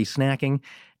holiday snacking.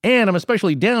 And I'm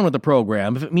especially down with the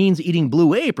program if it means eating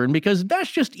Blue Apron, because that's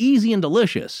just easy and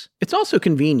delicious. It's also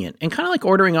convenient and kind of like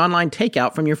ordering online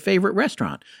takeout from your favorite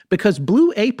restaurant, because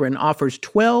Blue Apron offers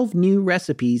 12 new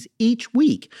recipes each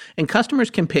week, and customers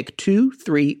can pick 2,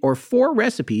 3, or 4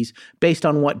 recipes based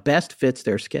on what best fits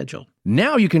their schedule.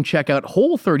 Now you can check out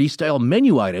Whole30-style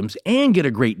menu items and get a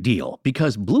great deal,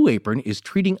 because Blue Apron is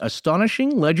treating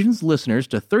Astonishing Legends listeners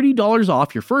to $30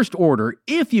 off your first order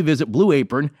if you visit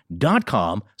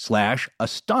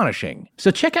blueapron.com/astonishing. So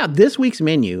check out this week's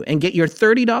menu and get your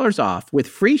 $30 off with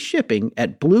free shipping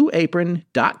at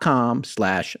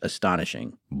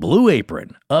blueapron.com/astonishing. Blue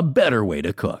Apron, a better way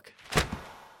to cook.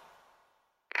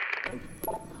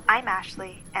 I'm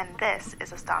Ashley, and this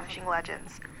is Astonishing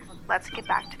Legends. Let's get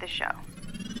back to the show.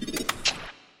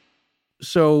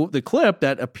 So the clip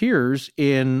that appears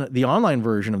in the online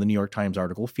version of the New York Times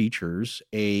article features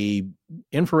a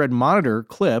infrared monitor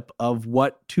clip of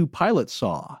what 2 pilots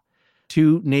saw.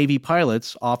 2 Navy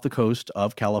pilots off the coast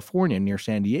of California near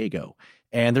San Diego.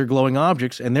 And they're glowing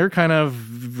objects, and they're kind of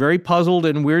very puzzled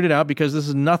and weirded out because this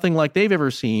is nothing like they've ever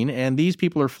seen. And these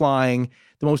people are flying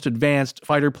the most advanced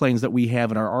fighter planes that we have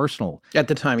in our arsenal. At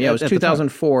the time, yeah, it was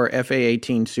 2004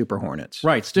 FA-18 Super Hornets.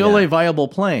 Right, still a viable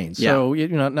plane. So,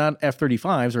 not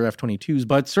F-35s or F-22s,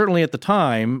 but certainly at the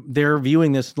time, they're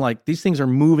viewing this like these things are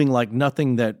moving like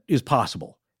nothing that is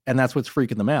possible. And that's what's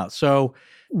freaking them out. So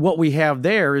what we have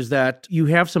there is that you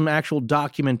have some actual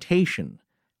documentation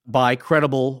by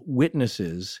credible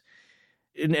witnesses.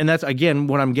 And that's, again,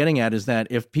 what I'm getting at is that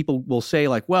if people will say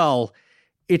like, well,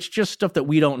 it's just stuff that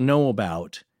we don't know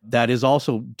about that is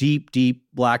also deep, deep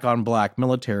black on black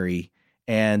military,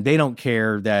 and they don't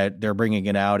care that they're bringing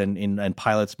it out and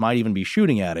pilots might even be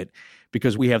shooting at it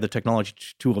because we have the technology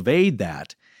to evade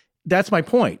that. That's my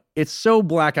point. It's so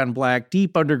black on black,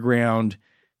 deep underground.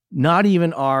 Not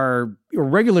even our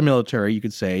regular military, you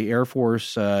could say, Air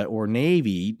Force or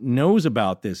Navy, knows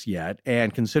about this yet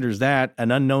and considers that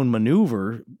an unknown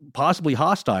maneuver, possibly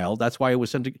hostile. That's why they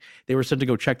were sent to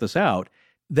go check this out.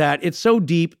 That it's so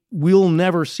deep, we'll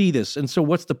never see this. And so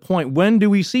what's the point? When do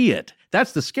we see it?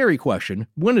 That's the scary question.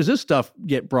 When does this stuff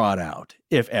get brought out,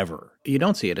 if ever? You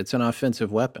don't see it. It's an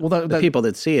offensive weapon. Well, the people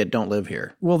that see it don't live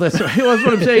here. Well, that's what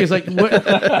I'm saying. Is like,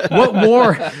 what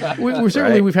war?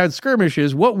 We've had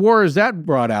skirmishes. What war is that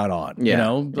brought out on? Yeah.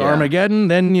 Armageddon.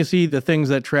 Then you see the things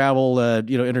that travel,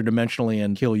 interdimensionally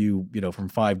and kill you, from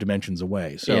 5 dimensions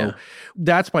away. So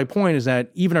that's my point, is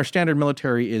that even our standard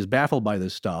military is baffled by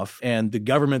this stuff, and the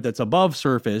government that's above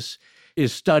surface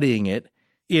is studying it.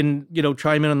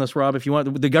 Chime in on this, Rob, if you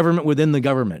want. The government within the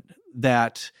government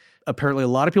that apparently a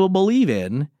lot of people believe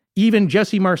in. Even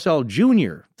Jesse Marcel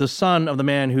Jr., the son of the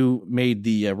man who made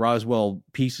the Roswell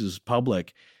pieces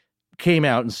public, came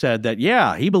out and said that,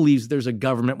 he believes there's a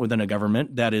government within a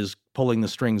government that is pulling the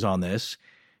strings on this,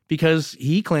 because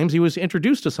he claims he was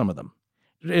introduced to some of them.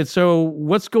 And so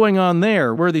what's going on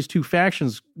there? Where are these two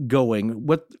factions going?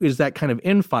 What is that kind of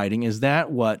infighting? Is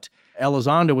that what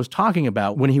Elizondo was talking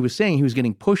about when he was saying he was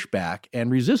getting pushback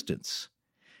and resistance?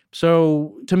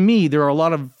 So to me, there are a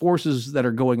lot of forces that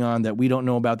are going on that we don't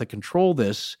know about that control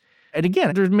this. And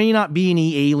again, there may not be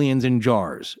any aliens in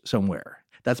jars somewhere.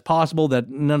 That's possible that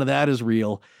none of that is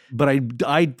real. But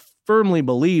I firmly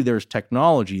believe there's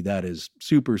technology that is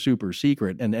super, super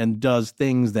secret and does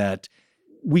things that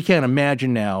we can't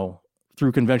imagine now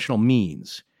through conventional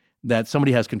means that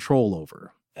somebody has control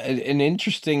over. An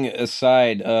interesting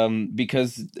aside,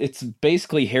 because it's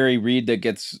basically Harry Reid that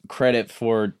gets credit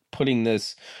for putting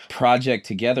this project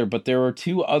together, but there were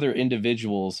 2 other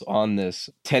individuals on this.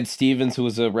 Ted Stevens, who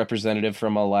was a representative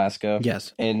from Alaska.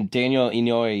 Yes. And Daniel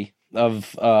Inouye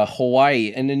of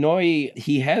Hawaii. And Inouye,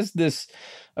 he has this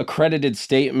accredited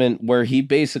statement where he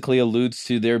basically alludes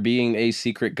to there being a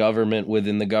secret government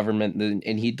within the government,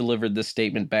 and he delivered this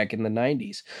statement back in the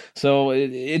 90s. So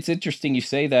it's interesting you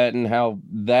say that, and how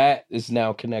that is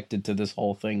now connected to this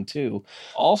whole thing too.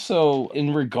 Also,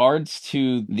 in regards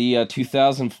to the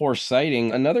 2004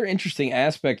 sighting, another interesting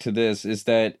aspect to this is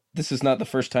that this is not the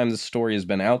first time this story has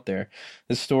been out there.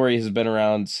 This story has been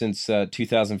around since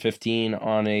 2015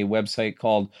 on a website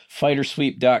called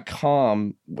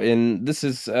fightersweep.com. And this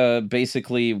is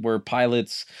basically where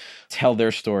pilots tell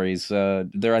their stories.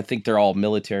 I think they're all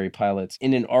military pilots.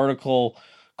 In an article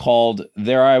called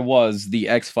There I Was, the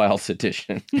X-Files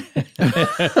edition.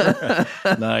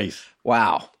 Nice.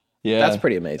 Wow. Yeah. That's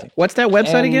pretty amazing. What's that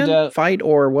website again? Fight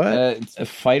or what? It's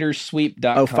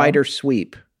fightersweep.com. Oh, Fighter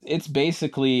Sweep. It's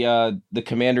basically the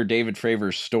Commander David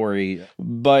Fravor story,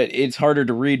 but it's harder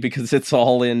to read because it's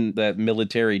all in that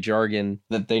military jargon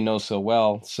that they know so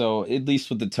well. So at least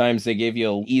with the Times, they gave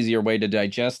you an easier way to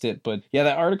digest it. But yeah,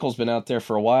 that article's been out there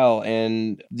for a while.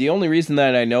 And the only reason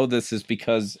that I know this is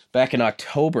because back in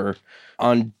October,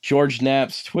 on George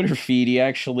Knapp's Twitter feed, he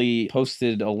actually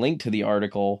posted a link to the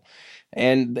article.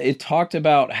 And it talked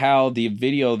about how the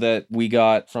video that we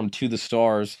got from To the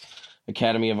Stars,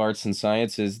 Academy of Arts and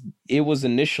Sciences, it was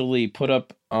initially put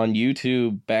up on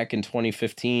YouTube back in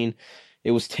 2015.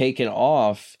 It was taken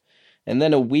off. And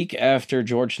then a week after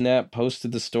George Knapp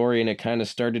posted the story and it kind of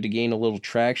started to gain a little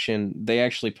traction, they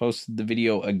actually posted the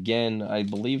video again. I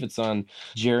believe it's on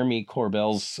Jeremy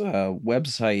Corbell's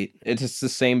website. It's the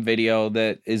same video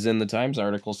that is in the Times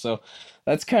article. So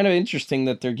that's kind of interesting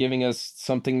that they're giving us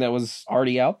something that was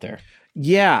already out there.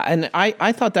 Yeah, and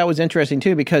I thought that was interesting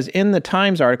too, because in the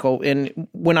Times article, and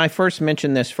when I first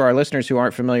mentioned this for our listeners who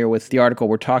aren't familiar with the article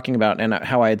we're talking about, and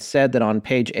how I had said that on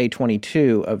page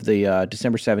A22 of the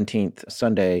December 17th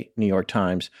Sunday New York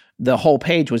Times, the whole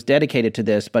page was dedicated to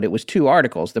this, but it was 2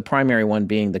 articles, the primary one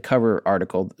being the cover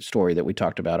article story that we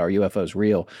talked about, Are UFOs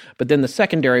Real? But then the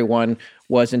secondary one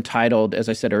was entitled, as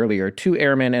I said earlier, 2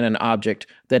 Airmen and an Object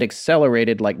That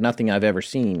Accelerated Like Nothing I've Ever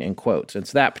Seen, in quotes.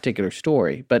 It's that particular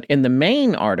story. But in the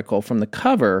main article from the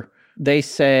cover, they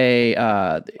say,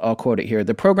 I'll quote it here,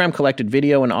 the program collected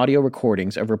video and audio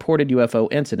recordings of reported UFO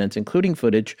incidents, including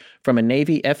footage from a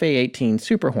Navy FA-18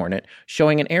 Super Hornet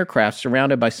showing an aircraft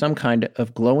surrounded by some kind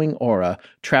of glowing aura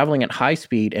traveling at high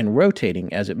speed and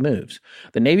rotating as it moves.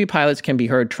 The Navy pilots can be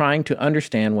heard trying to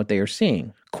understand what they are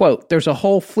seeing. Quote, there's a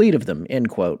whole fleet of them, end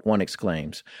quote, one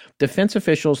exclaims. Defense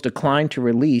officials declined to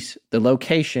release the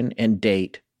location and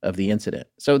date of the incident.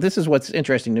 So this is what's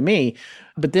interesting to me.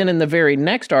 But then in the very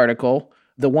next article,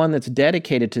 the one that's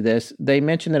dedicated to this, they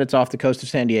mention that it's off the coast of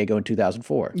San Diego in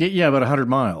 2004. Yeah, about 100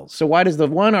 miles. So why does the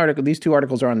one article, these 2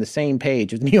 articles are on the same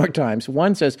page of the New York Times.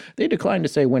 One says they declined to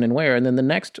say when and where, and then the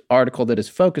next article that is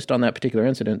focused on that particular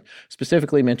incident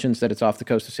specifically mentions that it's off the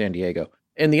coast of San Diego.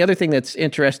 And the other thing that's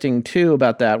interesting too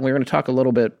about that, and we're going to talk a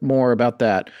little bit more about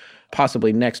that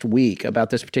possibly next week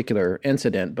about this particular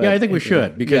incident. But yeah, I think we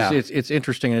should, because it's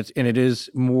interesting, and it is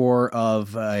more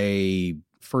of a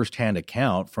firsthand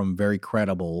account from very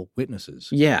credible witnesses.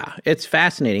 Yeah, it's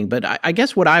fascinating. But I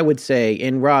guess what I would say,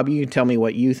 and Rob, you can tell me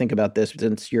what you think about this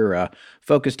since you're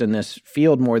focused in this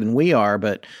field more than we are.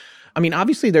 But I mean,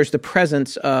 obviously there's the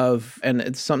presence of, and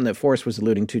it's something that Forrest was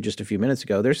alluding to just a few minutes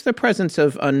ago, there's the presence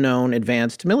of unknown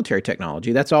advanced military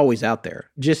technology. That's always out there.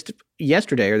 Just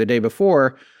yesterday or the day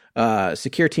before,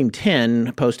 Secure Team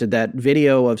 10 posted that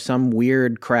video of some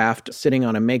weird craft sitting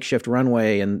on a makeshift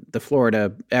runway in the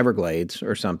Florida Everglades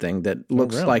or something that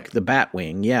looks like the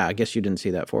Batwing. Yeah, I guess you didn't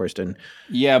see that, Forrest. And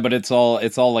yeah, but it's all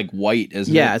like white,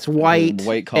 isn't it? Yeah, it's white.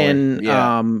 White color.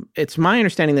 And it's my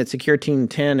understanding that Secure Team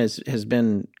 10 has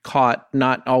been caught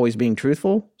not always being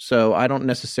truthful. So I don't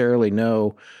necessarily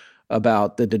know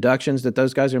about the deductions that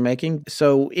those guys are making.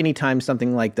 So anytime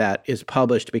something like that is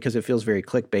published, because it feels very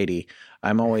clickbaity,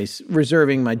 I'm always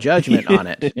reserving my judgment on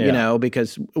it, you know,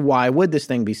 because why would this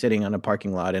thing be sitting on a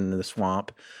parking lot in the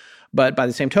swamp? But by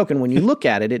the same token, when you look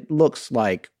at it, it looks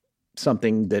like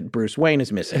something that Bruce Wayne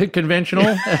is missing.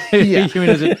 Conventional?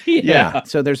 Yeah.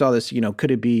 So there's all this, you know,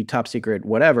 could it be top secret,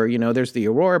 whatever, you know, there's the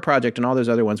Aurora project and all those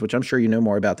other ones, which I'm sure you know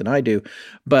more about than I do.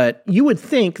 But you would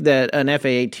think that an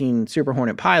FA-18 Super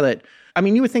Hornet pilot, I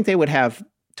mean, you would think they would have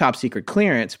top secret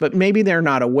clearance, but maybe they're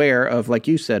not aware of, like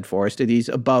you said, Forrest, of these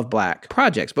above black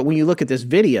projects. But when you look at this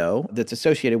video that's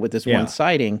associated with this one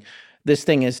sighting, this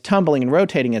thing is tumbling and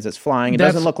rotating as it's flying. It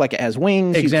doesn't look like it has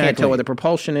wings. Exactly. You can't tell what the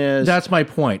propulsion is. That's my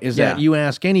point, is that you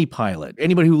ask any pilot,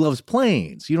 anybody who loves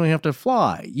planes, you don't have to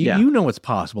fly. You know what's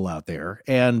possible out there.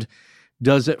 And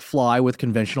does it fly with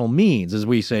conventional means? As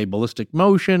we say, ballistic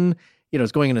motion, you know,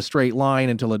 it's going in a straight line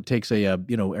until it takes a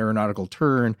aeronautical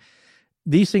turn.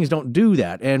 These things don't do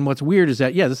that. And what's weird is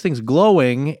that, this thing's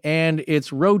glowing and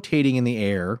it's rotating in the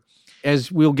air.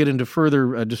 As we'll get into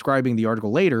further describing the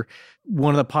article later,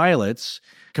 one of the pilots,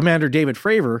 Commander David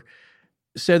Fravor,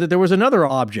 said that there was another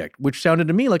object, which sounded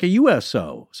to me like a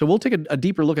USO. So we'll take a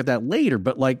deeper look at that later.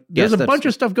 But there's a bunch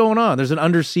of stuff going on. There's an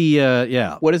undersea,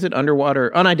 What is it?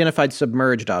 Underwater, unidentified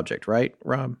submerged object, right,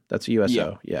 Rob? That's a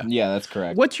USO. Yeah, that's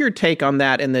correct. What's your take on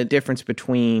that and the difference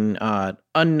between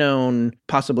unknown,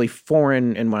 possibly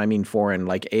foreign, and when I mean foreign,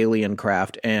 like alien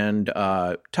craft, and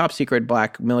top secret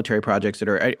black military projects that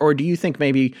are, or do you think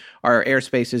maybe our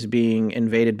airspace is being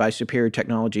invaded by superior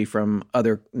technology from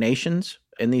other nations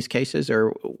in these cases, or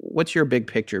what's your big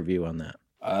picture view on that?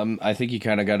 I think you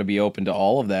kind of got to be open to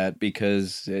all of that,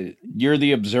 because you're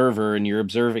the observer and you're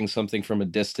observing something from a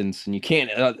distance, and you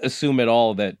can't assume at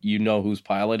all that you know who's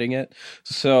piloting it.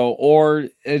 So,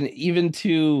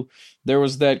 there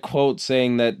was that quote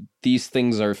saying that these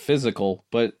things are physical,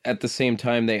 but at the same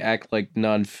time they act like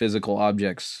non-physical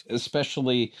objects,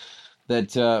 especially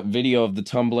that video of the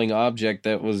tumbling object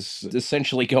that was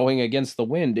essentially going against the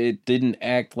wind. It didn't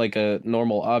act like a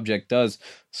normal object does.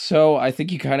 So I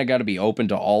think you kind of got to be open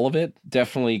to all of it.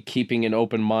 Definitely keeping an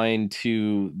open mind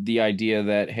to the idea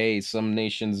that, hey, some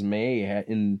nations may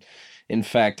in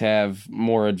fact have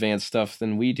more advanced stuff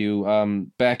than we do.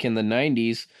 Back in the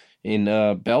 90s, in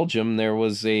Belgium, there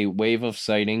was a wave of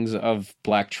sightings of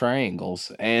black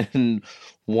triangles, and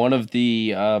one of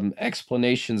the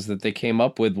explanations that they came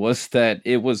up with was that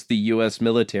it was the U.S.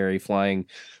 military flying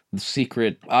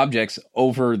secret objects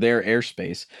over their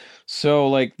airspace.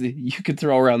 So, you could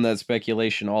throw around that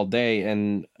speculation all day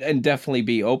and definitely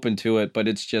be open to it, but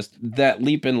it's just that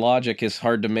leap in logic is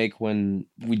hard to make when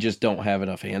we just don't have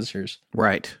enough answers.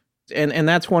 Right. And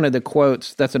that's one of the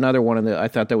quotes. That's another one of the, I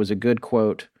thought that was a good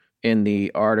quote in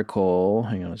the article.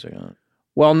 Hang on a second.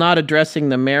 While not addressing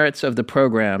the merits of the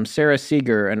program, Sarah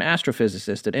Seeger, an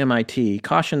astrophysicist at MIT,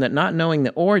 cautioned that not knowing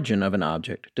the origin of an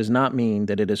object does not mean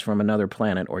that it is from another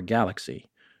planet or galaxy.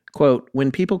 Quote,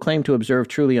 when people claim to observe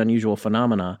truly unusual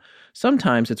phenomena,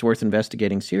 sometimes it's worth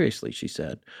investigating seriously, she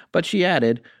said. But she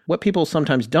added, what people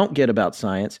sometimes don't get about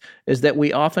science is that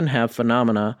we often have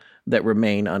phenomena that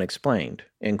remain unexplained,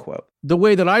 end quote. The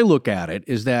way that I look at it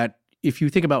is that if you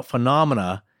think about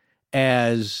phenomena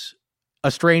as a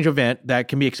strange event that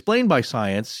can be explained by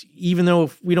science, even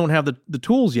though we don't have the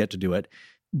tools yet to do it,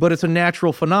 but it's a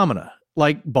natural phenomena,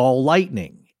 like ball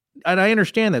lightning. And I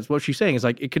understand that's what she's saying. It's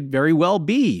it could very well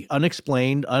be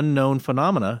unexplained, unknown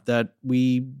phenomena that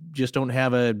we just don't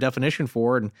have a definition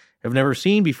for and have never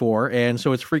seen before, and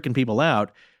so it's freaking people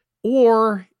out.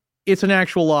 Or it's an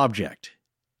actual object.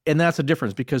 And that's a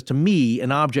difference, because to me,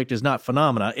 an object is not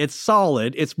phenomena. It's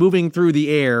solid. It's moving through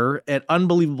the air at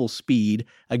unbelievable speed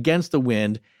against the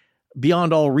wind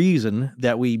beyond all reason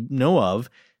that we know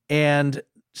of. And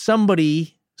something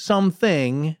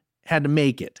had to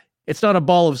make it. It's not a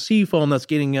ball of sea foam that's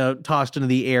getting tossed into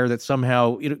the air that's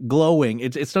somehow glowing.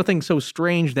 It's nothing so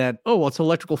strange that, it's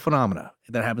electrical phenomena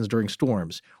that happens during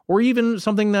storms, or even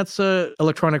something that's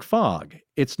electronic fog.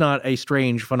 It's not a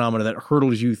strange phenomena that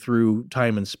hurtles you through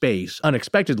time and space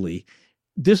unexpectedly.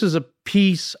 This is a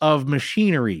piece of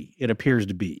machinery, it appears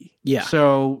to be. Yeah.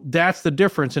 So that's the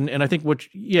difference. And I think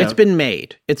it's been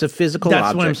made. It's a physical object.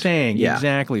 That's what I'm saying. Yeah.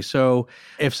 Exactly. So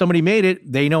if somebody made it,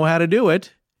 they know how to do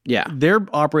it. Yeah. They're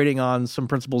operating on some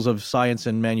principles of science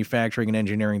and manufacturing and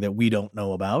engineering that we don't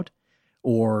know about,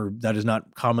 or that is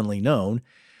not commonly known.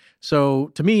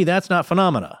 So to me, that's not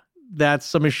phenomena.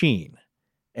 That's a machine.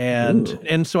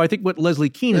 And so I think what Leslie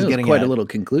Kean is getting quite at, a little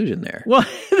conclusion there. Well,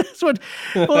 that's what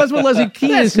Leslie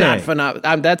Kean is saying. That's not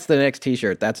phenomenal. That's the next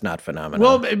T-shirt. That's not phenomenal.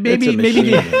 Well, maybe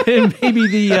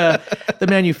the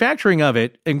manufacturing of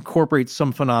it incorporates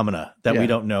some phenomena that we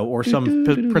don't know, or some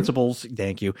principles,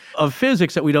 thank you, of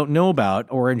physics that we don't know about,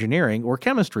 or engineering, or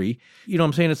chemistry. You know what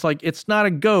I'm saying? It's like, it's not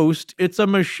a ghost, it's a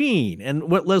machine. And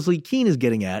what Leslie Kean is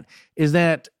getting at is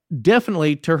that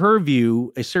definitely, to her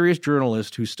view, a serious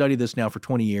journalist who studied this now for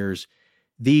 20 years,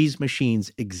 these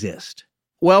machines exist.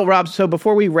 Well, Rob, so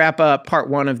before we wrap up part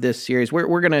one of this series,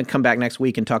 we're going to come back next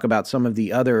week and talk about some of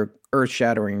the other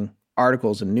earth-shattering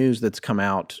articles and news that's come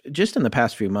out just in the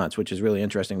past few months, which is really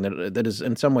interesting, that is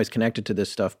in some ways connected to this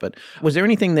stuff. But was there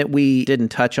anything that we didn't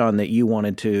touch on that you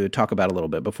wanted to talk about a little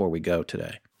bit before we go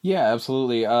today? Yeah,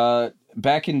 absolutely.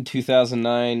 Back in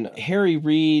 2009, Harry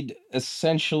Reid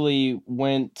essentially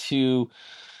went to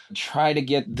try to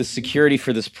get the security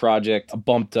for this project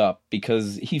bumped up,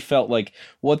 because he felt like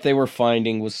what they were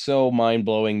finding was so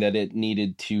mind-blowing that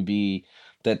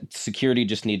that security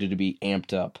just needed to be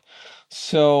amped up.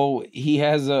 So he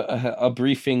has a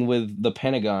briefing with the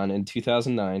Pentagon in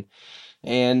 2009,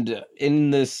 and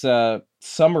in this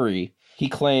summary, he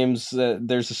claims that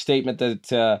there's a statement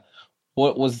that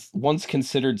what was once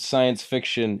considered science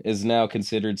fiction is now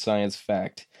considered science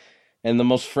fact. And the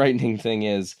most frightening thing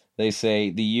is, they say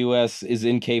the U.S. is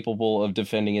incapable of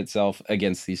defending itself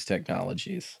against these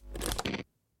technologies.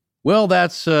 Well,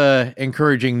 that's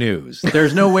encouraging news.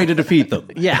 There's no way to defeat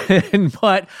them. Yeah.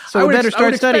 But so we better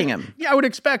start studying them. Yeah, I would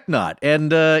expect not.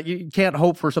 And you can't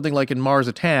hope for something like in Mars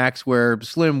Attacks, where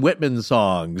Slim Whitman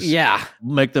songs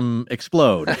make them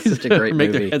explode. That's such a great make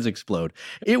movie. their heads explode.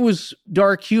 It was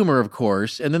dark humor, of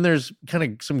course, and then there's kind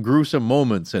of some gruesome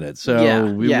moments in it. So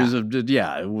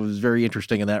it was very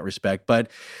interesting in that respect.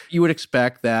 But you would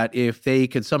expect that if they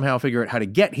could somehow figure out how to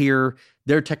get here,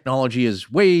 their technology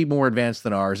is way more advanced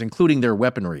than ours, including their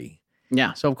weaponry.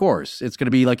 Yeah. So, of course, it's going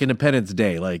to be like Independence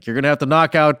Day. Like, you're going to have to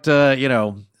knock out,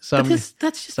 some. That's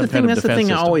just the thing. That's the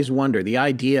thing I always wonder. The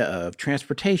idea of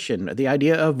transportation, the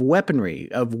idea of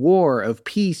weaponry, of war, of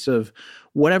peace, of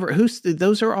whatever.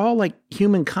 Those are all like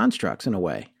human constructs in a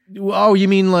way. Oh, you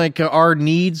mean like our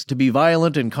needs to be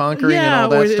violent and conquering and all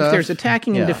that or stuff? if there's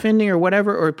attacking and defending or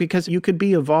whatever, or because you could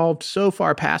be evolved so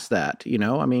far past that,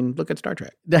 I mean, look at Star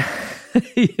Trek. I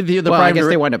guess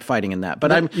they wind up fighting in that.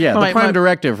 But the Prime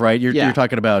Directive, right? You're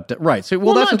talking about, right. So,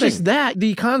 that's not the just thing. that.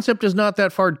 The concept is not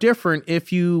that far different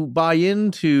if you buy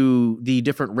into the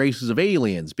different races of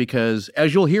aliens, because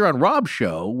as you'll hear on Rob's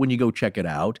show, when you go check it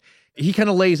out, he kind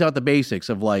of lays out the basics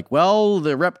of like, well,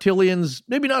 the reptilians,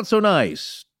 maybe not so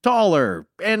nice, taller,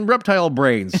 and reptile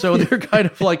brains. So they're kind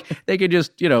of like, they could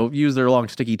just, use their long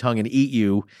sticky tongue and eat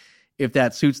you if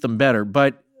that suits them better.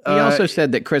 But he also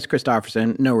said that Chris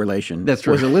Christopherson, no relation, that's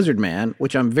true, was a lizard man,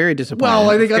 which I'm very disappointed.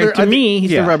 Well, I think to me, he's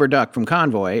the rubber duck from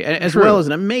Convoy, as well as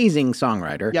an amazing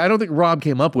songwriter. Yeah, I don't think Rob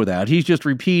came up with that. He's just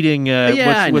repeating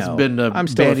what's been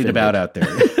bandied about out there.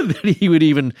 That he would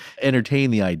even entertain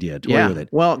the idea, toy with it.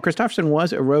 Well, Christopherson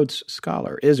was a Rhodes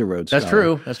Scholar, is a Rhodes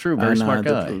Scholar. That's true. Very smart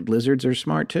guy. Lizards are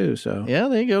smart too, so. Yeah,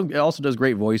 there you go. It also does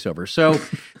great voiceover. So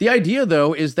the idea,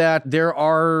 though, is that there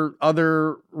are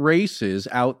other races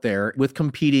out there with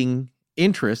competing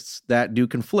interests that do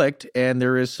conflict, and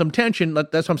there is some tension.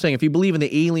 That's what I'm saying. If you believe in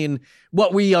the alien,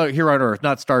 what we are here on Earth,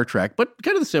 not Star Trek, but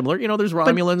kind of similar. There's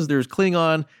Romulans, there's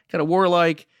Klingon, kind of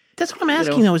warlike. That's what I'm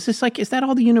asking, though. Is that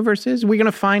all the universe is? Are we going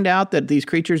to find out that these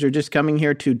creatures are just coming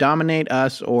here to dominate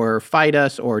us or fight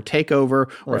us or take over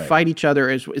or fight each other?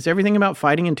 Is everything about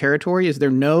fighting in territory? Is there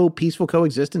no peaceful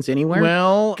coexistence anywhere?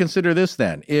 Well, consider this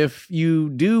then. If you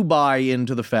do buy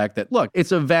into the fact that, look,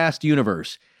 it's a vast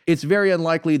universe, it's very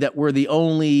unlikely that we're the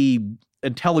only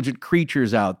intelligent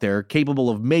creatures out there capable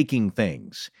of making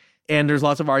things. And there's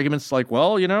lots of arguments like,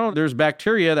 well, there's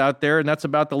bacteria out there, and that's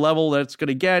about the level that it's going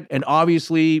to get. And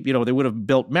obviously, they would have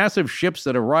built massive ships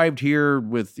that arrived here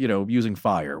with, using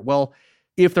fire. Well,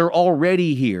 if they're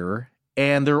already here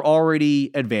and they're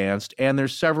already advanced, and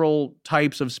there's several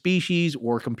types of species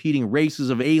or competing races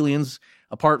of aliens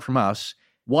apart from us.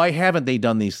 Why haven't they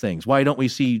done these things? Why don't we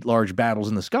see large battles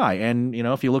in the sky? And,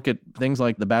 if you look at things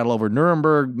like the battle over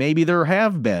Nuremberg, maybe there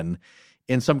have been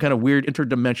in some kind of weird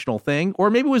interdimensional thing, or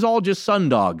maybe it was all just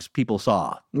sundogs people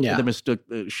saw. Yeah. They mistook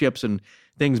ships and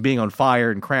things being on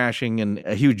fire and crashing and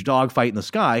a huge dogfight in the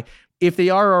sky. If they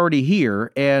are already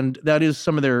here, and that is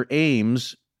some of their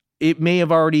aims, it may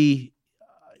have already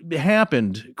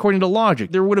happened according to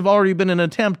logic. There would have already been an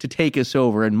attempt to take us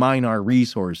over and mine our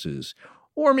resources.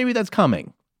 Or maybe that's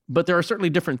coming. But there are certainly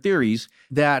different theories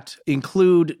that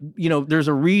include, there's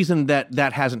a reason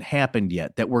that hasn't happened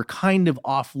yet, that we're kind of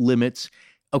off limits.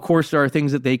 Of course, there are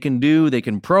things that they can do. They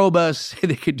can probe us.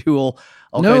 They could do all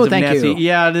kinds of nasty. You.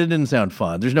 Yeah, that didn't sound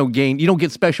fun. There's no gain. You don't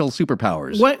get special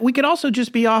superpowers. We could also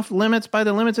just be off limits by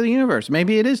the limits of the universe.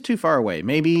 Maybe it is too far away.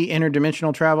 Maybe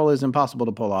interdimensional travel is impossible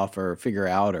to pull off or figure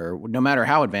out, or no matter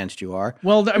how advanced you are.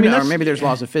 Well, or maybe there's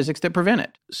laws of physics that prevent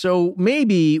it. So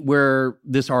maybe where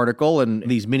this article and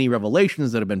these mini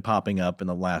revelations that have been popping up in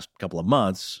the last couple of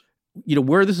months,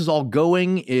 where this is all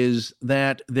going is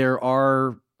that there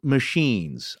are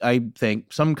machines, I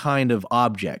think, some kind of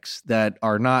objects that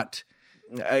are not,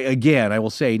 again, I will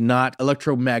say, not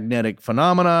electromagnetic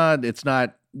phenomena.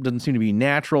 Doesn't seem to be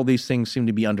natural. These things seem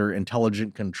to be under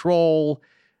intelligent control,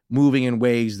 moving in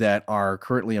ways that are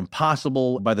currently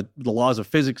impossible by the laws of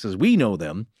physics as we know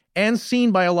them, and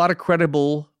seen by a lot of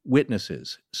credible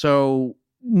witnesses. So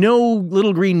no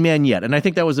little green men yet. And I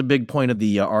think that was a big point of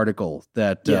the article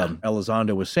that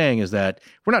Elizondo was saying, is that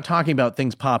we're not talking about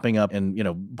things popping up and,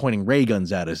 pointing ray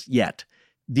guns at us yet.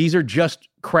 These are just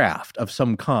craft of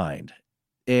some kind.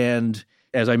 And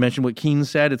as I mentioned what Keen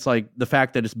said, it's like the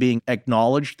fact that it's being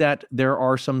acknowledged that there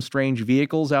are some strange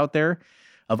vehicles out there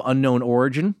of unknown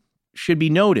origin should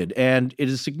be noted. And it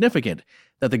is significant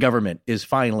that the government is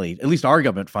finally, at least our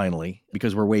government finally,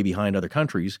 because we're way behind other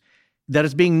countries, that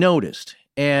it's being noticed.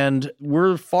 And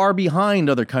we're far behind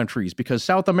other countries because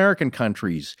South American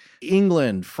countries,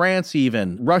 England, France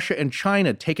even, Russia and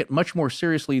China take it much more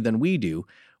seriously than we do.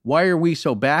 Why are we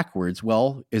so backwards?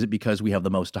 Well, is it because we have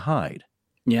the most to hide?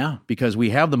 Yeah. Because we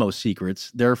have the most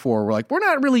secrets. Therefore, we're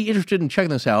not really interested in checking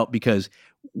this out because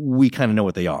we kind of know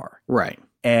what they are. Right.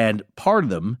 And part of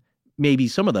them, maybe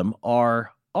some of them,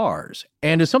 are ours.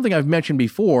 And it's something I've mentioned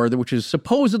before, which is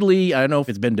supposedly, I don't know if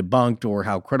it's been debunked or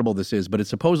how credible this is, but it's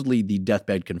supposedly the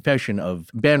deathbed confession of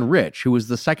Ben Rich, who was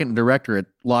the second director at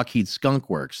Lockheed Skunk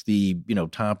Works, the,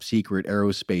 top secret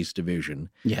aerospace division.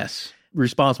 Yes.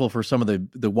 Responsible for some of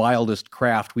the wildest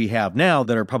craft we have now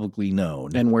that are publicly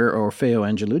known. And where Orfeo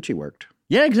Angelucci worked.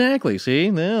 Yeah, exactly. See,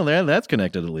 well, that's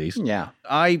connected at least. Yeah.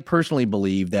 I personally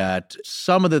believe that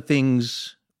some of the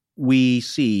things we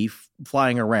see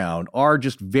flying around are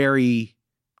just very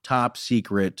top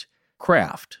secret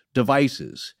craft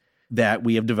devices that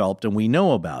we have developed and we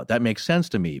know about. That makes sense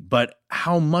to me. But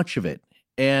how much of it,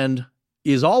 and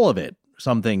is all of it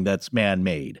something that's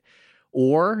man-made?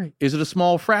 Or is it a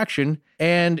small fraction?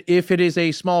 And if it is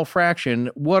a small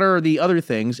fraction, what are the other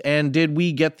things? And did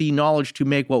we get the knowledge to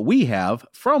make what we have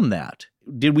from that?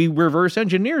 Did we reverse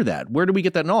engineer that? Where did we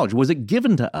get that knowledge? Was it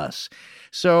given to us?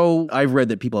 So I've read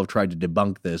that people have tried to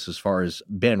debunk this as far as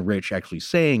Ben Rich actually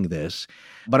saying this.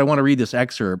 But I want to read this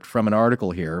excerpt from an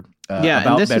article here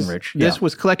about Ben Rich. This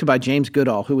was collected by James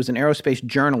Goodall, who was an aerospace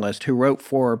journalist who wrote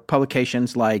for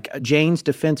publications like Jane's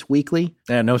Defense Weekly.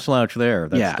 Yeah, no slouch there.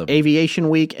 That's Aviation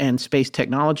Week and Space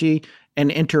Technology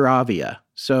and Interavia.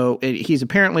 So he's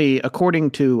apparently,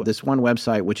 according to this one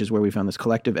website, which is where we found this,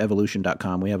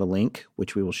 collectiveevolution.com, we have a link,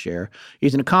 which we will share.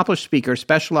 He's an accomplished speaker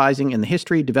specializing in the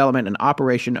history, development, and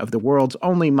operation of the world's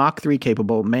only Mach 3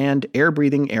 capable manned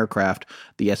air-breathing aircraft,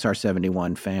 the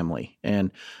SR-71 family.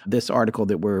 And this article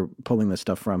that we're pulling this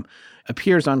stuff from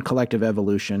appears on Collective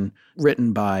Evolution,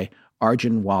 written by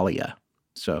Arjun Walia.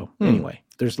 So anyway,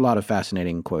 there's a lot of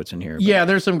fascinating quotes in here. Yeah,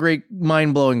 there's some great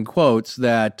mind-blowing quotes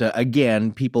that,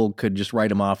 again, people could just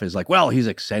write him off as like, well, he's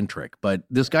eccentric. But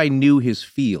this guy knew his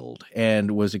field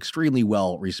and was extremely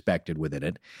well respected within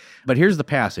it. But here's the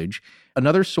passage.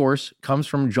 Another source comes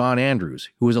from John Andrews,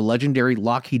 who was a legendary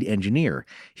Lockheed engineer.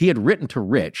 He had written to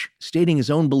Rich, stating his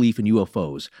own belief in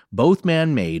UFOs, both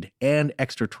man-made and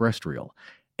extraterrestrial.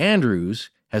 Andrews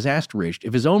has asked Rich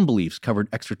if his own beliefs covered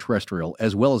extraterrestrial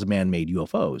as well as man-made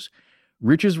UFOs.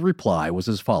 Rich's reply was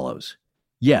as follows.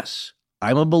 Yes,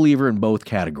 I'm a believer in both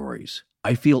categories.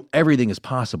 I feel everything is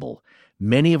possible.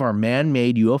 Many of our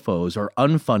man-made UFOs are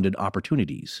unfunded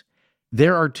opportunities.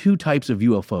 There are two types of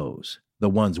UFOs, the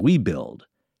ones we build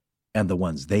and the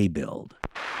ones they build.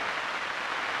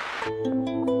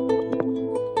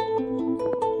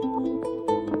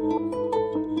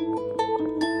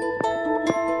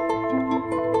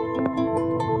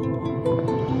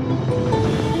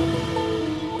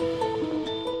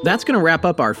 That's going to wrap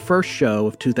up our first show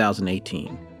of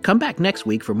 2018. Come back next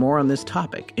week for more on this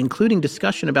topic, including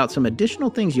discussion about some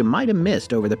additional things you might have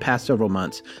missed over the past several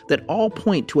months that all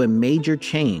point to a major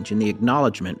change in the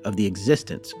acknowledgement of the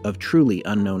existence of truly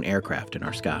unknown aircraft in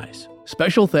our skies.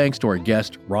 Special thanks to our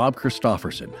guest, Rob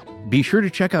Christofferson. Be sure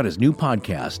to check out his new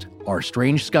podcast, Our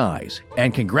Strange Skies,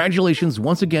 and congratulations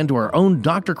once again to our own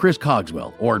Dr. Chris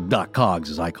Cogswell, or Doc Cogs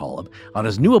as I call him, on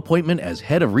his new appointment as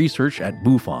head of research at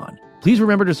MUFON. Please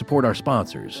remember to support our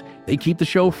sponsors. They keep the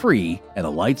show free and the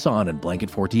lights on in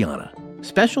Blanket Fortiana.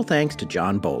 Special thanks to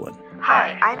John Bolin.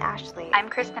 Hi, I'm Ashley. I'm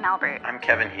Kristen Albert. I'm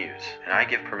Kevin Hughes, and I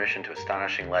give permission to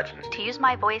Astonishing Legends To use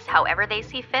my voice however they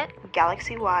see fit.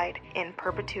 Galaxy-wide in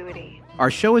perpetuity.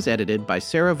 Our show is edited by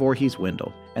Sarah Voorhees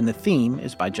Wendell, and the theme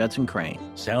is by Judson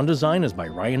Crane. Sound design is by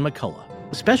Ryan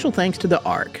McCullough. Special thanks to the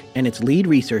ARC and its lead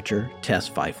researcher, Tess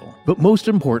Feifel. But most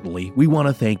importantly, we want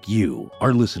to thank you,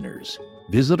 our listeners.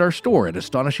 Visit our store at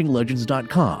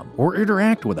astonishinglegends.com or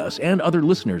interact with us and other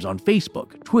listeners on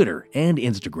Facebook, Twitter, and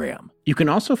Instagram. You can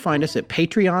also find us at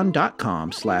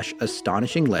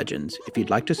patreon.com/astonishinglegends if you'd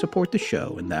like to support the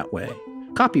show in that way.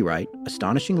 Copyright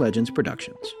Astonishing Legends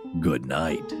Productions. Good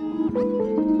night.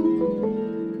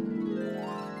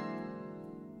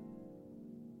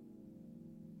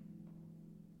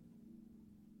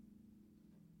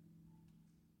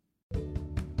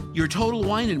 Your Total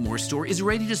Wine & More store is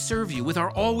ready to serve you with our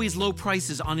always low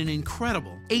prices on an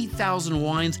incredible 8,000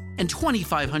 wines and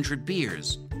 2,500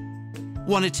 beers.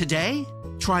 Want it today?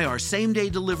 Try our same-day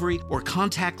delivery or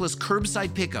contactless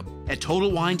curbside pickup at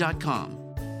TotalWine.com.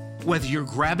 Whether you're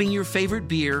grabbing your favorite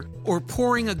beer or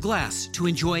pouring a glass to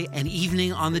enjoy an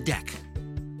evening on the deck,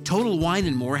 Total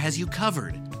Wine & More has you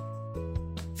covered.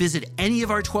 Visit any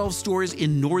of our 12 stores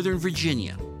in Northern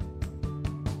Virginia